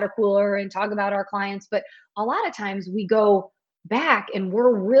around the water cooler and talk about our clients, but a lot of times we go back and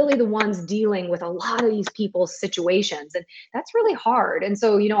we're really the ones dealing with a lot of these people's situations, and that's really hard. And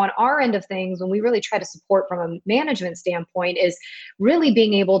so, on our end of things, when we really try to support from a management standpoint, is really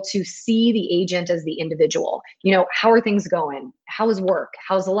being able to see the agent as the individual. How are things going? How's work?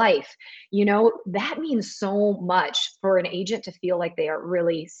 How's life? That means so much for an agent to feel like they are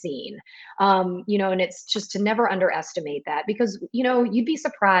really seen. And it's just to never underestimate that, because you'd be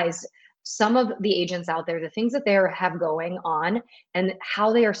surprised, some of the agents out there, the things that they have going on, and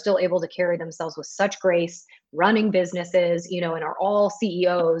how they are still able to carry themselves with such grace, running businesses, and are all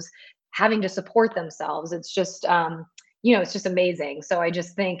CEOs, having to support themselves. It's just, it's just amazing. So I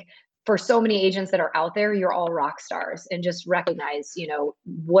just think for so many agents that are out there, you're all rock stars, and just recognize,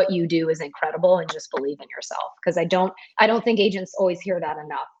 what you do is incredible, and just believe in yourself. Because I don't think agents always hear that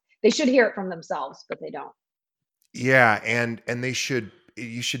enough. They should hear it from themselves, but they don't. Yeah, and they should.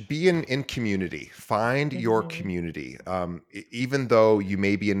 you should be in community. Find your Hmm. community. Even though you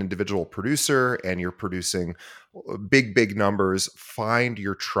may be an individual producer and you're producing big numbers, find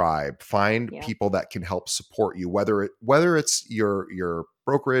your tribe. Find Yeah. people that can help support you, whether it's your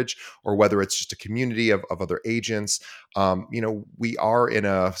brokerage or whether it's just a community of other agents. We are in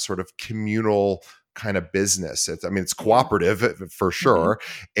a sort of communal kind of business. It's Yeah. cooperative for Hmm. sure,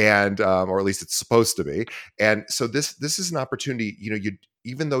 and or at least it's supposed to be. And so this is an opportunity. You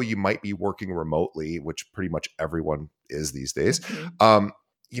even though you might be working remotely, which pretty much everyone is these days, Hmm. um,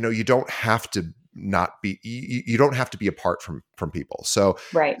 you don't have to not be you don't have to be apart from people. So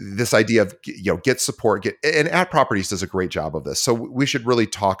Right. this idea of get support, get and At Properties does a great job of this. So we should really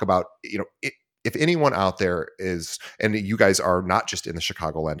talk about if anyone out there is, and you guys are not just in the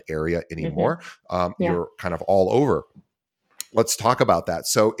Chicagoland area Hmm. anymore, Yeah. you're kind of all over. Let's talk about that.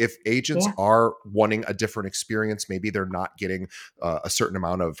 So if agents Yeah. are wanting a different experience, maybe they're not getting a certain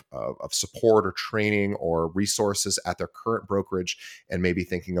amount of support or training or resources at their current brokerage, and maybe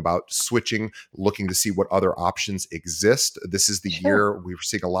thinking about switching, looking to see what other options exist. This is the Sure. year we're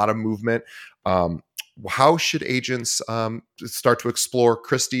seeing a lot of movement. How should agents start to explore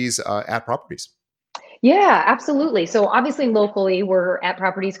Christie's At Properties? Yeah, absolutely. So obviously, locally, we're at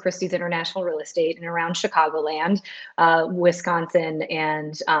Properties Christie's International Real Estate and around Chicagoland, Wisconsin,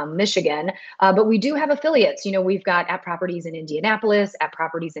 and Michigan. But we do have affiliates. We've got at Properties in Indianapolis, at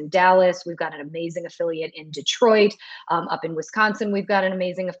Properties in Dallas. We've got an amazing affiliate in Detroit. Up in Wisconsin, we've got an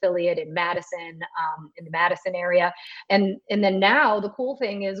amazing affiliate in Madison, in the Madison area. And then now the cool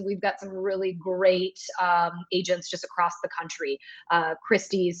thing is we've got some really great agents just across the country.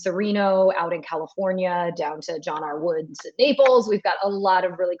 Christie's Sereno out in California, down to John R. Woods in Naples. We've got a lot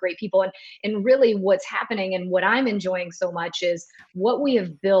of really great people. And really what's happening and what I'm enjoying so much is what we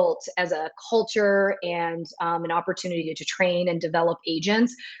have built as a culture and an opportunity to train and develop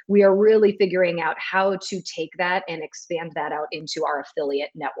agents. We are really figuring out how to take that and expand that out into our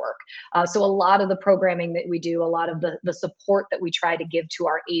affiliate network. So a lot of the programming that we do, a lot of the support that we try to give to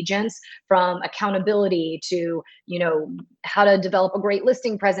our agents, from accountability to how to develop a great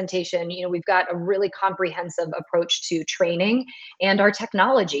listing presentation. We've got a really comprehensive approach to training, and our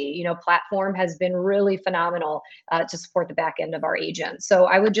technology, platform has been really phenomenal to support the back end of our agents. So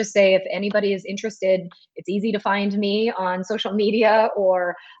I would just say if anybody is interested, it's easy to find me on social media,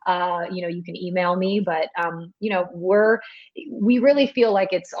 or you can email me. But we really feel like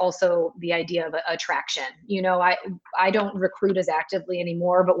it's also the idea of attraction. I don't recruit as actively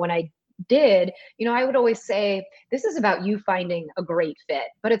anymore, but when I did, I would always say this is about you finding a great fit,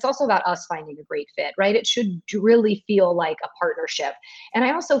 but it's also about us finding a great fit, right? It should really feel like a partnership. And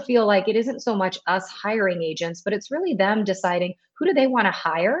I also feel like it isn't so much us hiring agents, but it's really them deciding who do they want to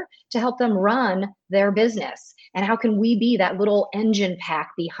hire to help them run their business, and how can we be that little engine pack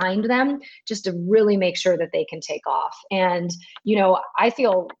behind them just to really make sure that they can take off. And I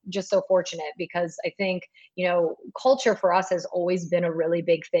feel just so fortunate because I think culture for us has always been a really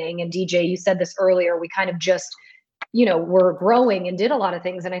big thing. And DJ, you said this earlier, we kind of just we're growing and did a lot of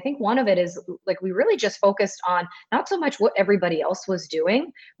things. And I think one of it is like we really just focused on not so much what everybody else was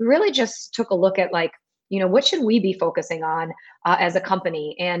doing. We really just took a look at like, what should we be focusing on as a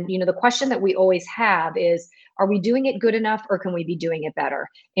company? And the question that we always have is, are we doing it good enough, or can we be doing it better?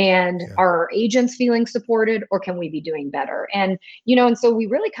 And Yeah. are our agents feeling supported, or can we be doing better? And so we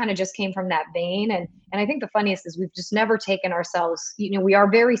really kind of just came from that vein. And I think the funniest is we've just never taken ourselves, we are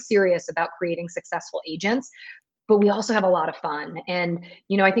very serious about creating successful agents, but we also have a lot of fun. And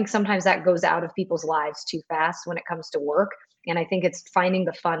I think sometimes that goes out of people's lives too fast when it comes to work. And I think it's finding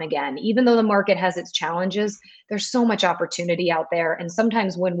the fun again. Even though the market has its challenges, there's so much opportunity out there. And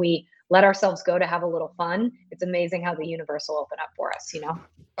sometimes when we let ourselves go to have a little fun, it's amazing how the universe will open up for us.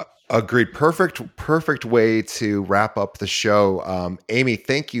 Agreed. Perfect way to wrap up the show. Amy,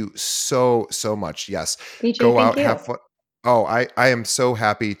 thank you so much. Yes, DJ, go thank out, you. have fun. Oh, I am so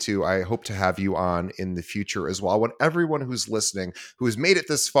happy to. I hope to have you on in the future as well. I want everyone who's listening, who has made it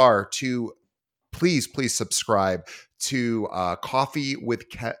this far, to please subscribe to Coffee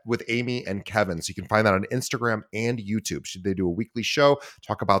with Amy and Kevin. So you can find that on Instagram and YouTube. They do a weekly show,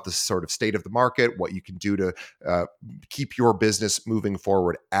 talk about the sort of state of the market, what you can do to keep your business moving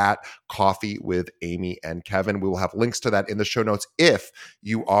forward at Coffee with Amy and Kevin. We will have links to that in the show notes. If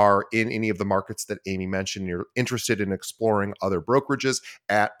you are in any of the markets that Amy mentioned, you're interested in exploring other brokerages,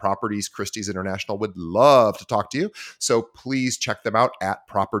 at Properties Christie's International would love to talk to you. So please check them out at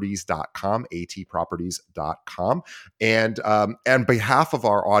properties.com, atproperties.com. And on behalf of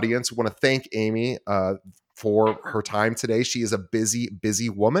our audience, we want to thank Amy for her time today. She is a busy, busy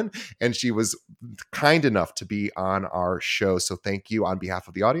woman, and she was kind enough to be on our show. So thank you on behalf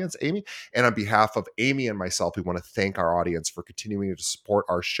of the audience, Amy. And on behalf of Amy and myself, we want to thank our audience for continuing to support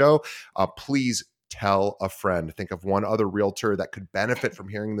our show. Please tell a friend. Think of one other realtor that could benefit from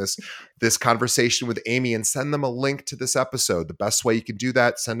hearing this conversation with Amy, and send them a link to this episode. The best way you can do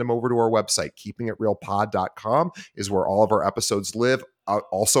that, send them over to our website. keepingitrealpod.com is where all of our episodes live.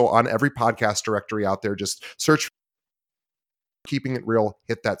 Also on every podcast directory out there, just search Keeping It Real,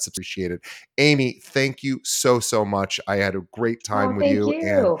 hit that appreciate it. Amy, thank you so much. I had a great time with thank you,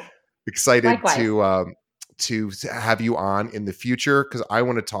 and you. excited Likewise. to have you on in the future, because I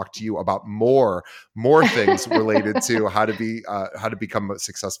want to talk to you about more things related to how to become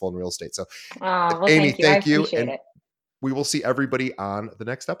successful in real estate. So Well, Amy, thank you. I thank you, appreciate and it. we will see everybody on the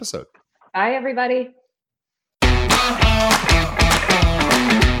next episode. Bye, everybody.